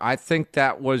here. I think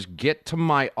that was get to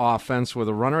my offense with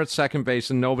a runner at second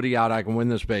base and nobody out. I can win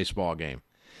this baseball game.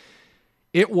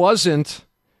 It wasn't,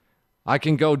 I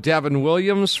can go Devin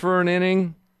Williams for an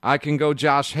inning. I can go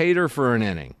Josh Hader for an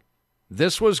inning.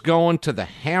 This was going to the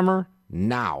hammer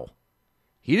now.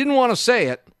 He didn't want to say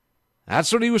it.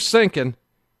 That's what he was thinking.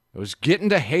 It was getting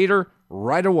to Hader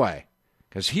right away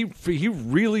because he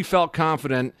really felt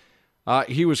confident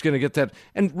he was going to get that.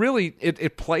 And really,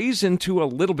 it plays into a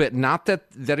little bit, not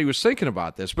that he was thinking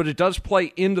about this, but it does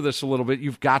play into this a little bit.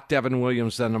 You've got Devin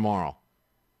Williams then tomorrow,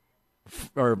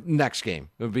 or next game.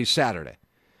 It would be Saturday.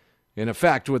 In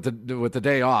effect, with the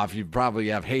day off, you probably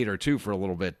have Hader too for a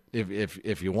little bit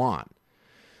if you want.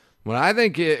 But I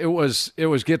think it was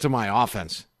get to my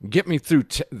offense, get me through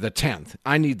the 10th.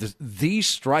 I need the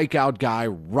strikeout guy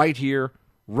right here,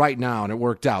 right now, and it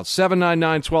worked out.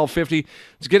 799-1250.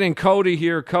 Let's get in Cody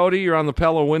here. Cody, you're on the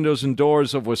Pella Windows and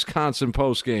Doors of Wisconsin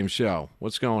postgame show.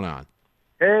 What's going on?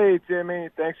 Hey, Timmy.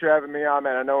 Thanks for having me on,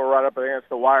 man. I know we're right up against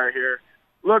the wire here.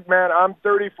 Look, man, I'm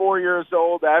 34 years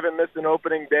old. I haven't missed an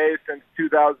opening day since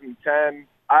 2010.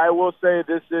 I will say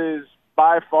this is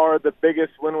by far the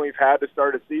biggest win we've had to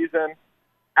start a season.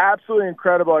 Absolutely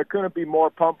incredible. I couldn't be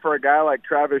more pumped for a guy like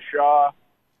Travis Shaw.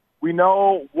 We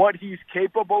know what he's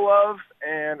capable of,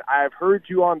 and I've heard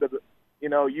you on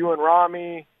you and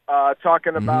Rami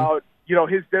talking about,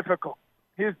 his difficulties,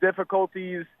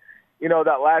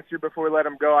 that last year before we let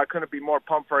him go. I couldn't be more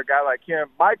pumped for a guy like him.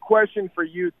 My question for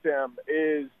you, Tim,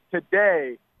 is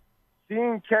today,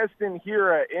 seeing Keston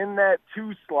Hiura in that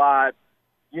 2 slot,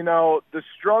 the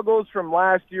struggles from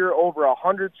last year, over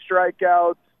 100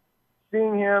 strikeouts,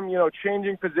 seeing him,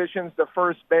 changing positions to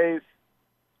first base,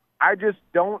 I just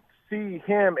don't see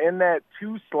him in that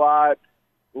 2 slot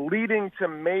leading to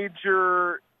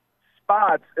major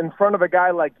spots in front of a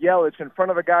guy like Yelich, in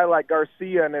front of a guy like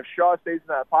Garcia, and if Shaw stays in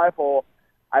that 5 hole,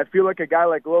 I feel like a guy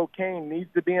like Lo Cain needs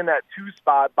to be in that 2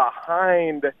 spot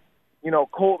behind,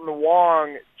 Colton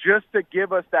Wong, just to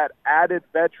give us that added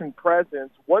veteran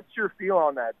presence. What's your feel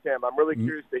on that, Tim? I'm really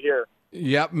curious to hear.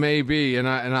 Yep, maybe, and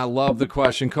I love the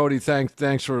question, Cody.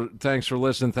 Thanks for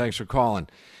listening. Thanks for calling.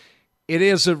 It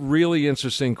is a really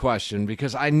interesting question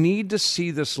because I need to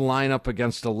see this lineup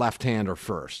against a left-hander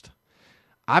first.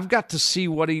 I've got to see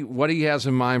what he has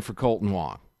in mind for Colton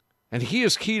Wong, and he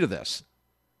is key to this.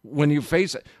 When you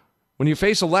face a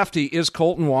lefty, is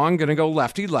Colton Wong going to go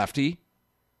lefty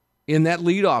in that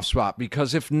leadoff spot?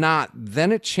 Because if not,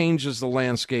 then it changes the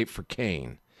landscape for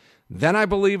Cain. Then I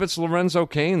believe it's Lorenzo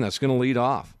Cain that's going to lead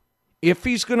off. If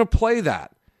he's going to play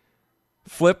that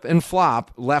flip and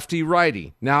flop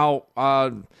lefty-righty. Now,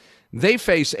 they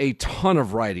face a ton of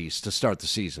righties to start the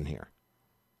season here.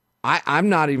 I'm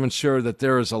not even sure that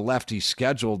there is a lefty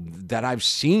scheduled that I've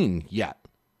seen yet.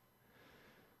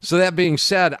 So that being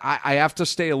said, I have to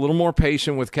stay a little more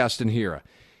patient with Keston Hiura.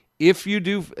 If you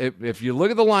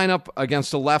look at the lineup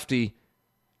against a lefty,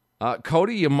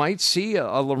 Cody, you might see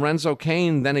a Lorenzo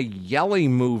Cain, then a Yelly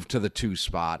move to the 2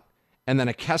 spot, and then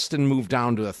a Keston move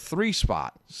down to a 3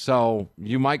 spot. So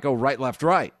you might go right, left,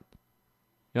 right.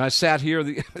 I sat here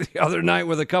the other night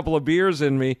with a couple of beers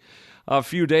in me a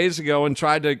few days ago and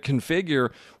tried to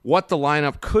configure what the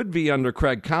lineup could be under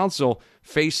Craig Counsell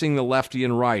facing the lefty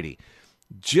and righty.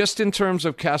 Just in terms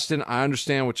of Keston, I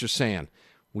understand what you're saying.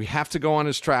 We have to go on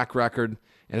his track record,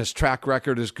 and his track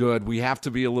record is good. We have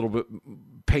to be a little bit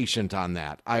patient on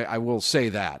that. I will say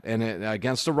that. And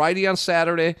against the righty on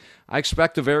Saturday, I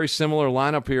expect a very similar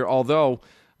lineup here, although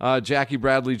Jackie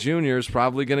Bradley Jr. is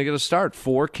probably going to get a start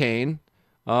for Cain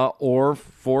or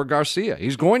for Garcia.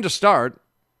 He's going to start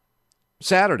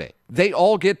Saturday. They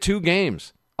all get 2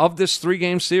 games of this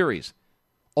 3-game series.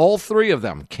 All 3 of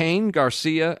them, Cain,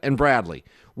 Garcia, and Bradley,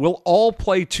 will all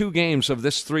play 2 games of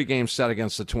this 3-game set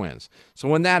against the Twins. So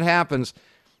when that happens,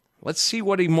 let's see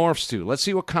what he morphs to. Let's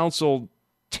see what Counsell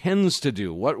tends to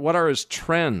do. What are his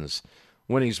trends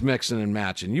when he's mixing and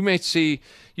matching? You may see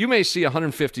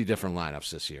 150 different lineups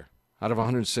this year out of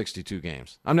 162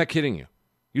 games. I'm not kidding you.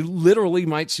 You literally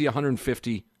might see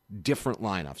 150 different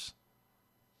lineups.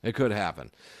 It could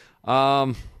happen.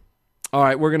 All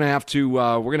right, we're gonna have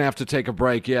to take a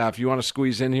break. Yeah, if you want to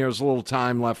squeeze in here, there's a little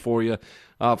time left for you.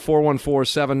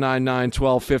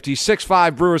 414-799-1250.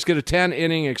 6-5 Brewers get a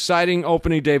 10-inning exciting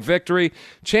opening day victory.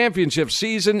 Championship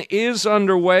season is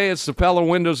underway. It's the Pella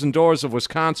Windows and Doors of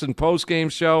Wisconsin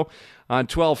postgame show on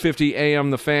 1250 AM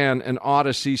The Fan and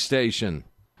Odyssey Station.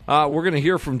 We're going to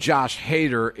hear from Josh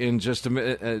Hader in just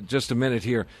a minute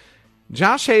here.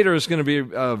 Josh Hader is going to be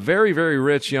a very, very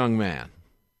rich young man.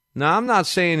 Now, I'm not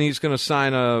saying he's going to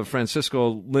sign a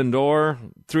Francisco Lindor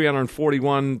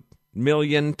 $341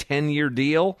 million 10-year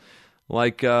deal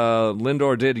like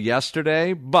Lindor did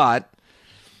yesterday, but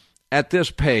at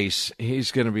this pace,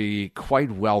 he's going to be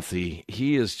quite wealthy.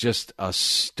 He is just a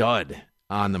stud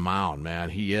on the mound, man.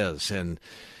 He is. And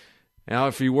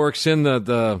if he works in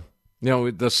the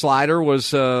slider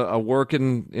was a work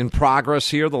in progress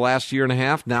here the last year and a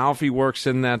half. Now if he works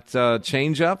in that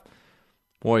changeup,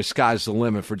 boy, sky's the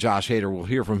limit for Josh Hader. We'll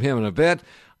hear from him in a bit.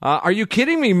 Are you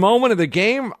kidding me? Moment of the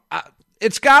game?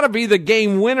 It's got to be the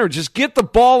game winner. Just get the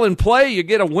ball in play. You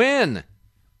get a win.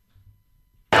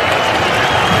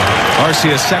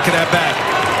 Arcia, second at bat.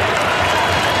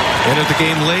 Entered the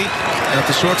game late at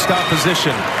the shortstop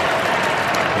position.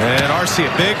 And Arcia,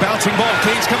 big bouncing ball.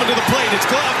 Kane's coming to the plate. It's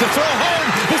gloved. The throw home.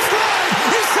 The slide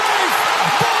is safe.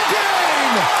 Ball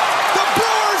game. The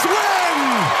Brewers win.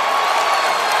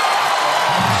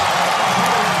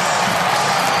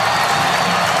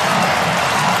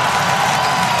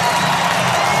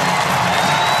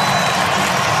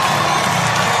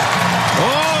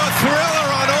 Oh, a thriller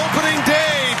on opening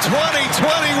day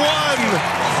 2021.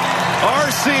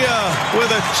 Arcia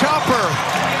with a chopper.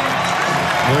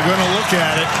 They're going to look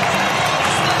at it.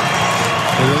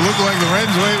 It looked like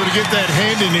Lorenzo able to get that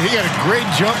hand in. He got a great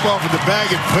jump off of the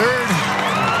bag at third.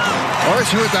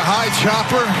 Arcia with the high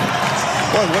chopper.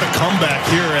 Boy, what a comeback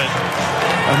here at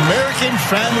American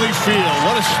Family Field.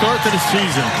 What a start to the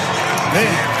season.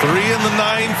 Man, 3 in the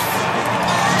 9th.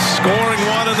 Scoring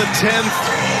 1 in the 10th.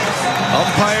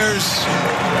 Umpires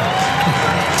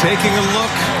taking a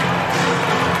look.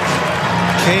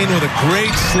 Kane with a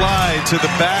great slide to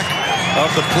the back of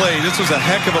the plate. This was a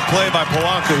heck of a play by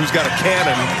Polanco, who's got a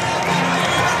cannon.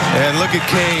 And look at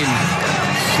Kane.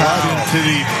 Sliding to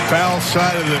the foul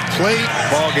side of the plate.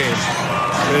 Ball game.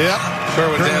 Yep.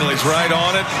 Kerwin Danley's right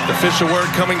on it. The official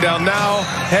word coming down now.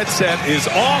 Headset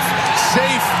is off.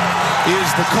 Safe is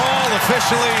the call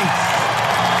officially.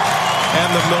 And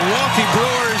the Milwaukee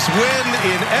Brewers win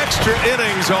in extra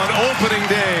innings on opening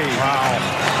day.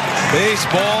 Wow.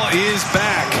 Baseball is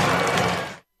back.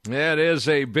 It is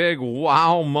a big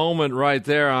wow moment right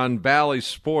there on Bally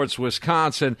Sports,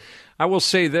 Wisconsin. I will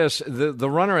say this, the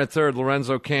runner at third,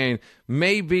 Lorenzo Cain,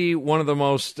 may be one of the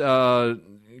most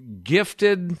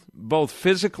gifted, both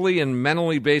physically and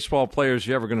mentally, baseball players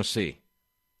you're ever going to see.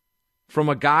 From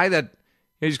a guy that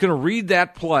he's going to read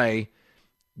that play,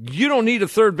 you don't need a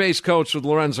third base coach with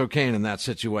Lorenzo Cain in that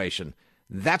situation.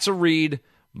 That's a read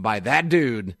by that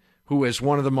dude who is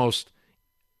one of the most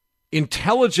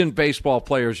intelligent baseball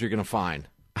players you're going to find.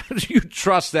 How do you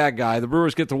trust that guy? The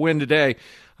Brewers get the win today.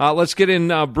 Let's get in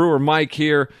Brewer Mike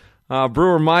here.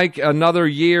 Brewer Mike, another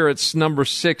year. It's number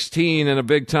 16 and a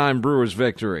big-time Brewers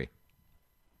victory.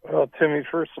 Well, Timmy,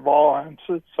 first of all, I'm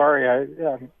so sorry.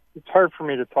 It's hard for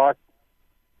me to talk.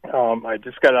 I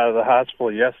just got out of the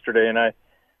hospital yesterday, and I'd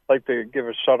like to give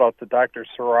a shout-out to Dr.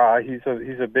 Sarah.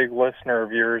 He's a big listener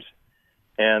of yours,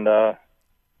 and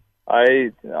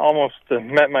I almost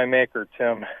met my maker,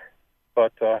 Tim,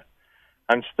 but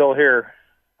I'm still here.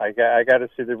 I got to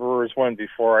see the Brewers win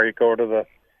before I go to the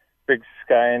big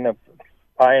sky and the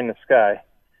pie in the sky.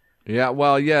 Yeah,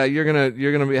 well, yeah, you're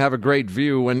gonna have a great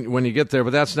view when you get there,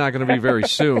 but that's not going to be very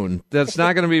soon. That's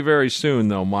not going to be very soon,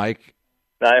 though, Mike.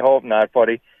 I hope not,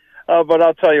 buddy. But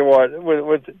I'll tell you what,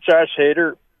 with Josh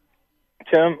Hader,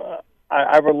 Tim,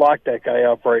 I would lock that guy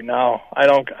up right now. I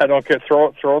don't get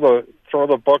throw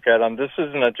the book at him. This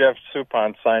isn't a Jeff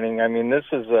Suppan signing. I mean, this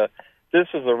is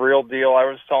a real deal. I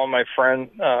was telling my friend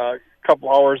a couple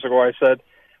hours ago, I said,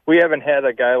 we haven't had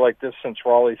a guy like this since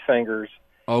Raleigh Fingers.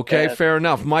 Okay, fair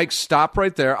enough. Mike, stop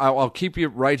right there. I'll keep you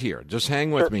right here. Just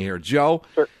hang with me here. Joe,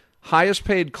 highest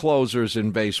paid closers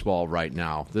in baseball right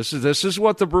now. This is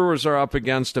what the Brewers are up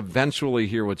against eventually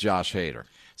here with Josh Hader.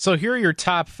 So here are your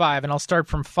top 5, and I'll start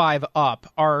from 5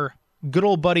 up. Our good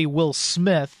old buddy Will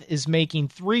Smith is making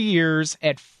 3 years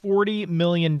at $40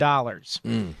 million.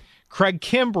 Craig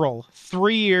Kimbrell,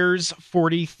 3 years,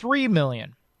 $43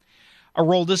 million.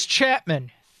 Aroldis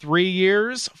Chapman, 3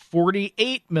 years,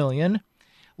 $48 million.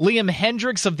 Liam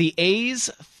Hendricks of the A's,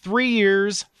 3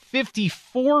 years,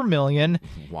 $54 million.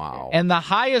 Wow. And the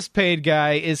highest paid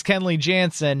guy is Kenley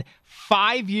Jansen,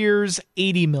 5 years,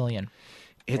 $80 million.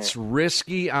 It's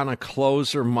risky on a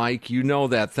closer, Mike. You know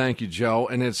that. Thank you, Joe.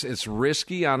 And it's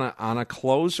risky on a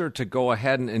closer to go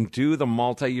ahead and do the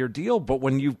multi-year deal. But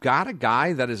when you've got a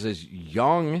guy that is as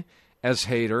young as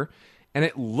Hader, and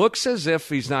it looks as if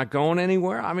he's not going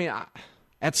anywhere, I mean,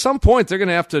 at some point they're going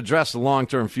to have to address the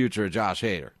long-term future of Josh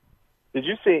Hader. Did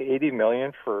you say $80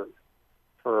 million for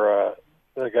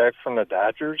the guy from the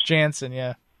Dodgers? Jansen,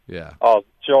 yeah. Yeah. Oh,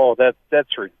 Joe,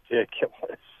 that's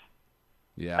ridiculous.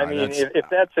 Yeah, I mean, if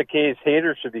that's the case,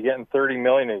 Hader should be getting $30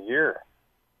 million a year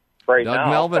right Doug now.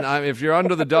 Melvin, if you're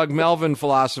under the Doug Melvin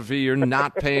philosophy, you're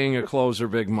not paying a closer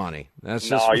big money. That's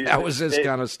just that was his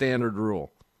kind of standard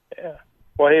rule. Yeah.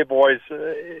 Well, hey boys,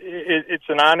 it's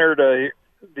an honor to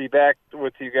be back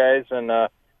with you guys, and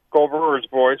go Brewers,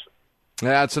 boys.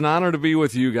 Yeah, it's an honor to be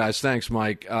with you guys. Thanks,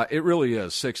 Mike. It really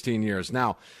is 16 years.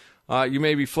 Now, you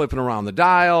may be flipping around the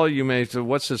dial. You may say,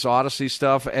 what's this Odyssey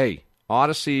stuff? Hey,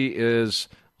 Odyssey is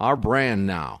our brand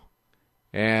now.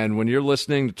 And when you're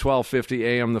listening to 1250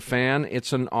 AM The Fan,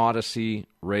 it's an Odyssey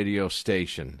radio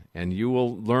station. And you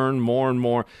will learn more and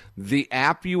more. The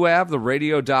app you have, the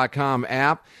radio.com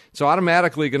app, it's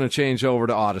automatically going to change over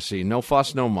to Odyssey. No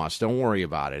fuss, no muss. Don't worry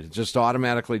about it. It just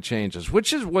automatically changes,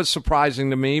 which was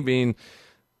surprising to me, being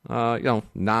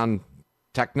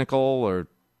non-technical or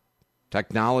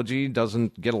technology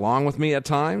doesn't get along with me at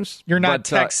times. You're not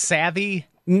tech savvy?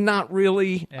 Not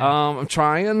really. Yeah. I'm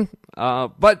trying.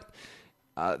 But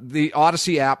the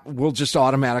Odyssey app will just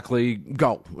automatically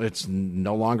go. It's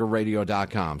no longer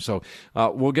radio.com. So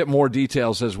we'll get more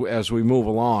details as we move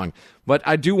along. But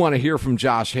I do want to hear from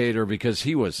Josh Hader because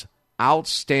he was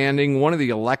outstanding. One of the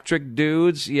electric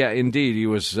dudes. Yeah, indeed. He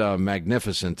was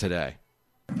magnificent today.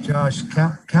 Josh,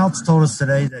 Counts told us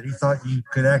today that he thought you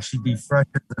could actually be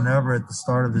fresher than ever at the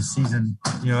start of the season,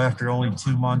 after only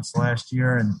 2 months last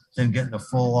year and then getting a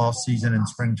full off season in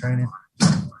spring training.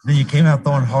 Then you came out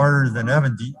throwing harder than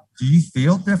Evan. Do you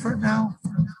feel different now?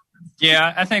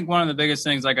 Yeah, I think one of the biggest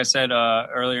things, like I said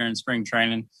earlier in spring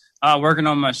training, working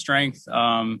on my strength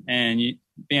and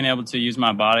being able to use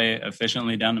my body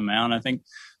efficiently down the mound. I think,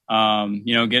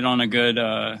 getting on a good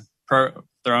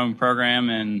throwing program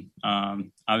and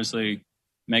obviously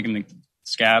making the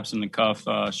scaps and the cuff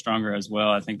stronger as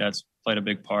well. I think that's played a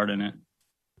big part in it.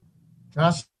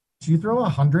 Josh, do you throw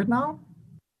 100 now?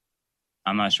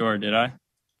 I'm not sure. Did I?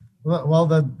 Well,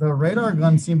 the radar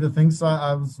gun seemed to think so.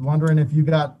 I was wondering if you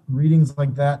got readings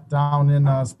like that down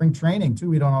in spring training too.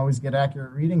 We don't always get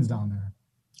accurate readings down there.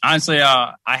 Honestly,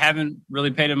 I haven't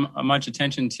really paid much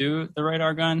attention to the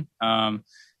radar gun.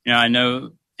 I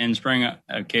know in spring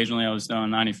occasionally I was throwing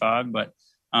 95, but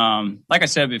like I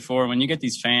said before, when you get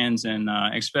these fans and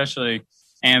especially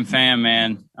AmFam,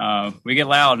 man, we get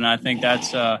loud, and I think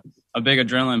that's a big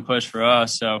adrenaline push for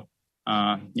us. So.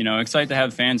 Excited to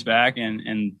have fans back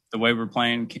and the way we're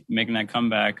playing, making that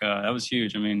comeback, that was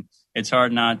huge. I mean, it's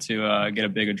hard not to get a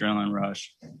big adrenaline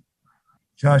rush.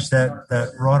 Josh,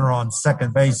 that runner on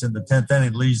second base in the 10th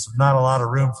inning leaves not a lot of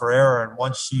room for error. And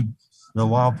once the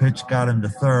wild pitch got him to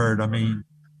third, I mean,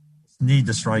 need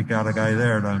to strike out a guy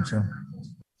there, don't you?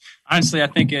 Honestly, I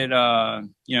think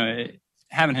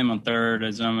having him on third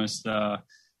is almost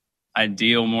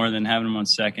ideal more than having him on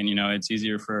second. It's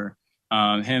easier for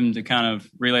him to kind of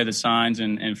relay the signs.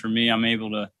 And for me, I'm able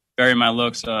to vary my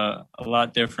looks a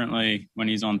lot differently when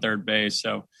he's on third base.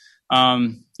 So,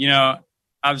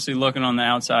 obviously looking on the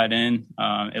outside in,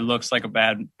 it looks like a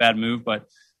bad move, but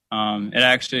it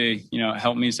actually,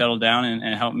 helped me settle down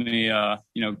and helped me,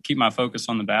 keep my focus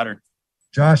on the batter.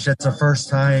 Josh, that's the first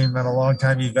time in a long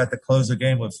time you've got to close a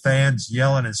game with fans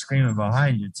yelling and screaming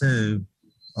behind you too.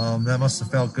 That must have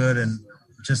felt good and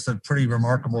just a pretty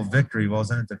remarkable victory,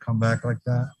 wasn't it, to come back like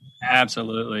that?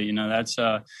 Absolutely. That's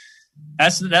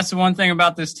the one thing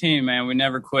about this team, man. We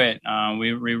never quit.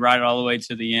 We ride it all the way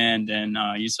to the end, and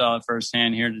you saw it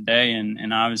firsthand here today.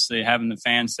 And obviously having the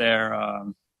fans there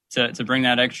to bring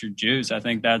that extra juice, I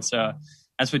think that's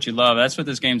what you love. That's what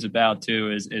this game's about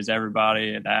too. Is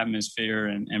everybody, the atmosphere,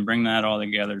 and bring that all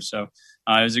together. So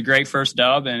it was a great first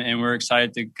dub, and we're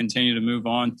excited to continue to move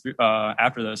on through,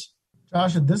 after this.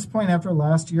 Josh, at this point after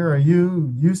last year, are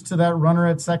you used to that runner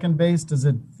at second base? Does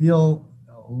it feel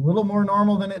a little more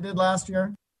normal than it did last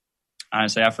year?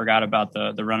 Honestly, I forgot about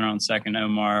the runner on second,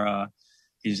 Omar.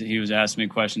 He was asking me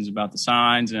questions about the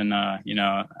signs, and I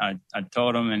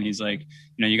told him, and he's like,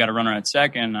 you got a runner at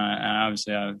second, and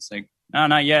obviously I was like, no,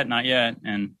 not yet.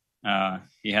 And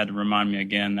he had to remind me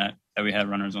again that we had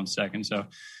runners on second. So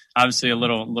obviously a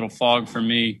little fog for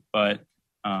me, but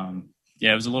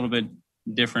it was a little bit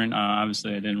different.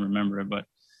 Obviously I didn't remember it, but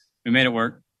we made it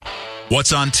work.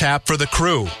 What's on tap for the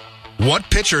Crew? What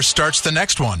pitcher starts the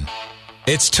next one?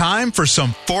 It's time for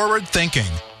some forward thinking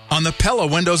on the Pella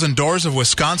Windows and Doors of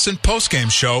Wisconsin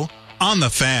postgame show on The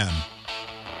Fan.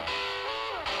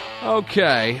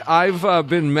 Okay, I've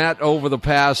been met over the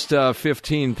past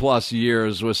 15-plus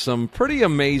years with some pretty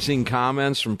amazing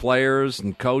comments from players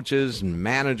and coaches and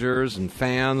managers and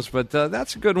fans, but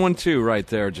that's a good one too right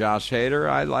there, Josh Hader.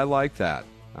 I like that.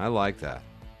 I like that.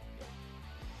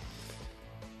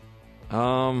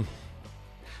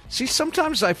 See,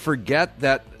 sometimes I forget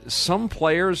that some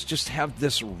players just have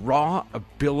this raw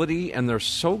ability and they're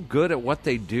so good at what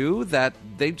they do that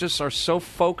they just are so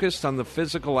focused on the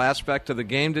physical aspect of the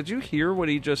game. Did you hear what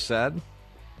he just said?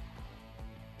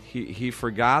 He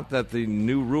forgot that the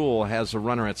new rule has a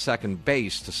runner at second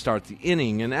base to start the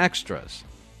inning in extras.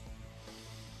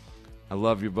 I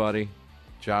love you, buddy,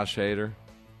 Josh Hader.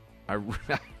 I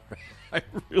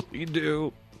really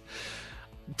do.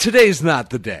 Today's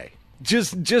not the day.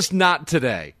 Just not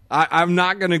today. I'm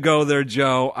not going to go there,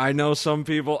 Joe. I know some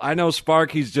people. I know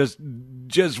Sparky's just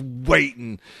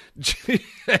waiting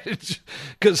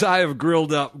because I have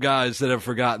grilled up guys that have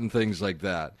forgotten things like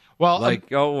that. Well, I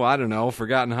don't know,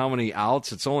 forgotten how many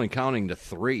outs. It's only counting to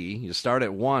 3. You start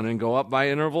at 1 and go up by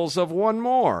intervals of 1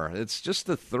 more. It's just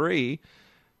the 3.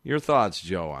 Your thoughts,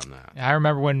 Joe, on that? I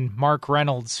remember when Mark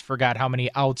Reynolds forgot how many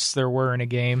outs there were in a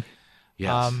game.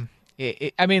 Yes.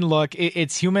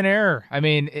 It's human error. I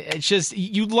mean, it's just,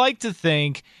 you'd like to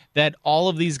think that all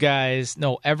of these guys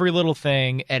know every little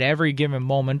thing at every given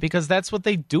moment because that's what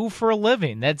they do for a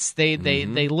living.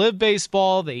 They live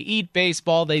baseball, they eat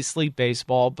baseball, they sleep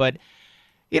baseball. But,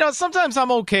 sometimes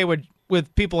I'm okay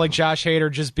with people like Josh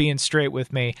Hader just being straight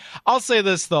with me. I'll say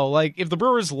this, though. Like, if the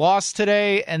Brewers lost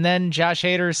today and then Josh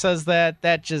Hader says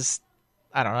that just,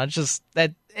 I don't know,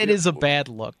 it is a bad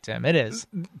look, Tim. It is.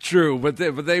 True, but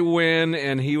they win,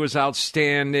 and he was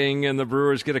outstanding, and the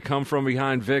Brewers get a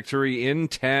come-from-behind victory in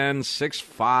 10,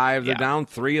 6-5. They're down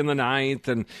 3 in the 9th,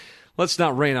 and let's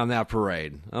not rain on that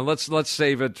parade. Let's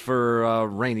save it for a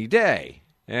rainy day,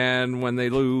 and when they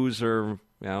lose or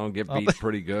get beat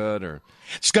pretty good. Or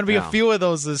there's going to be a few of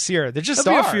those this year. There just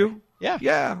There'll are. be a few.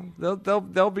 Yeah.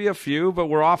 There'll be a few, but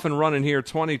we're off and running here,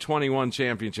 2021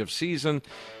 championship season,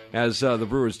 as the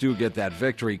Brewers do get that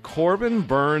victory. Corbin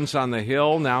Burnes on the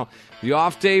hill. Now, the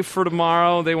off day for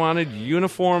tomorrow, they wanted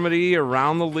uniformity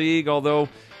around the league, although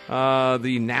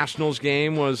the Nationals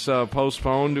game was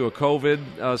postponed to a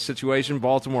COVID situation.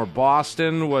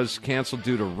 Baltimore-Boston was canceled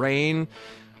due to rain.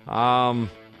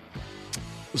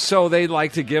 So they'd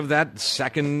like to give that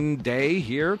second day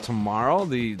here tomorrow,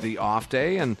 the off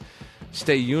day, and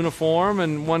stay uniform.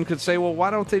 And one could say, well, why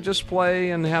don't they just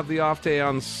play and have the off day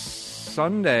on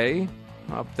Sunday?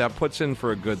 That puts in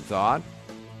for a good thought.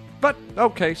 But,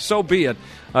 okay, so be it.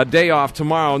 A day off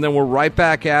tomorrow, and then we're right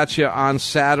back at you on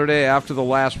Saturday after the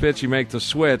last pitch. You make the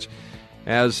switch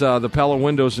as the Pella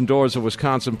Windows and Doors of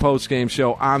Wisconsin postgame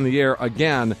show on the air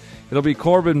again. It'll be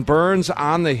Corbin Burnes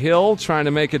on the hill trying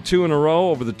to make it 2 in a row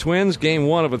over the Twins. Game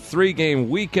 1 of a 3-game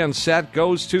weekend set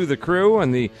goes to the Crew,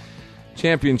 and the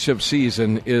championship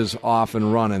season is off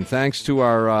and running. Thanks to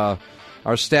our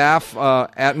staff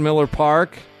at Miller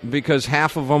Park, because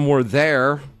half of them were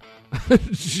there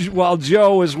while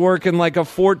Joe was working like a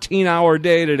 14-hour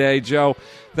day today. Joe,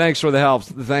 thanks for the help.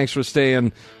 Thanks for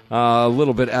staying a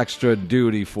little bit extra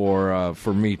duty for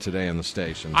me today in the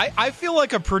station. I feel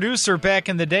like a producer back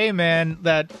in the day, man,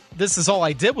 that this is all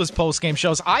I did was post-game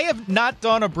shows. I have not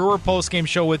done a Brewer post-game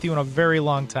show with you in a very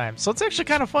long time, so it's actually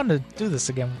kind of fun to do this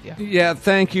again with you. Yeah,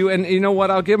 thank you. And you know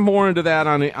what? I'll get more into that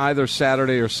on either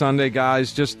Saturday or Sunday,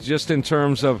 guys, just in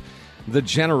terms of the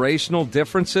generational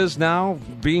differences now,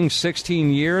 being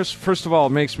 16 years. First of all,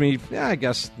 it makes me, I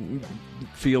guess,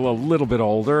 feel a little bit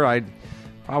older. I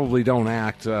probably don't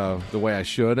act the way I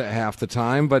should half the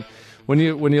time, but when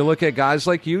you look at guys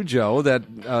like you, Joe,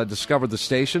 that discovered the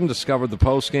station, discovered the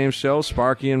post-game show,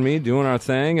 Sparky and me doing our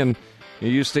thing, and you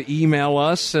used to email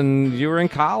us, and you were in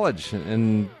college,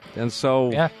 and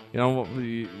so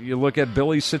you look at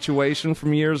Billy's situation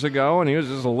from years ago, and he was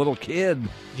just a little kid,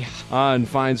 and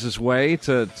finds his way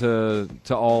to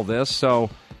all this. So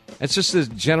it's just this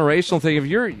generational thing.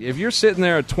 If you're sitting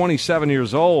there at 27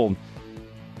 years old,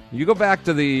 you go back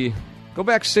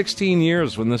 16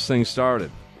 years when this thing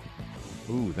started.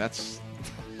 Ooh, that's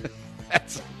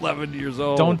 11 years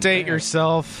old. Don't date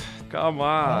yourself. Come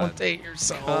on. Don't date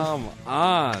yourself. Come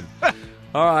on.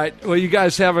 All right. Well, you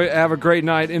guys have a great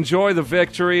night. Enjoy the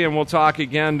victory, and we'll talk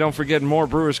again. Don't forget more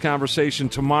Brewers conversation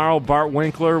tomorrow. Bart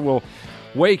Winkler will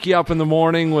wake you up in the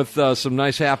morning with some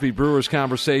nice, happy Brewers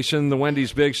conversation. The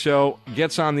Wendy's Big Show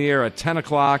gets on the air at 10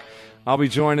 o'clock. I'll be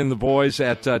joining the boys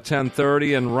at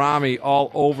 10:30, and Rami all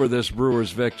over this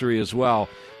Brewers victory as well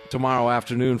tomorrow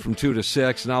afternoon from 2 to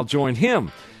 6, and I'll join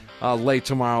him late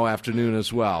tomorrow afternoon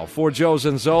as well. For Joe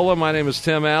Zanzola, my name is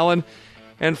Tim Allen,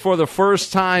 and for the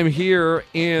first time here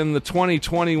in the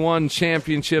 2021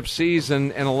 championship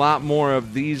season and a lot more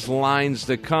of these lines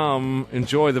to come,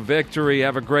 enjoy the victory,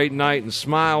 have a great night, and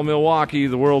smile, Milwaukee.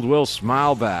 The world will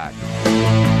smile back.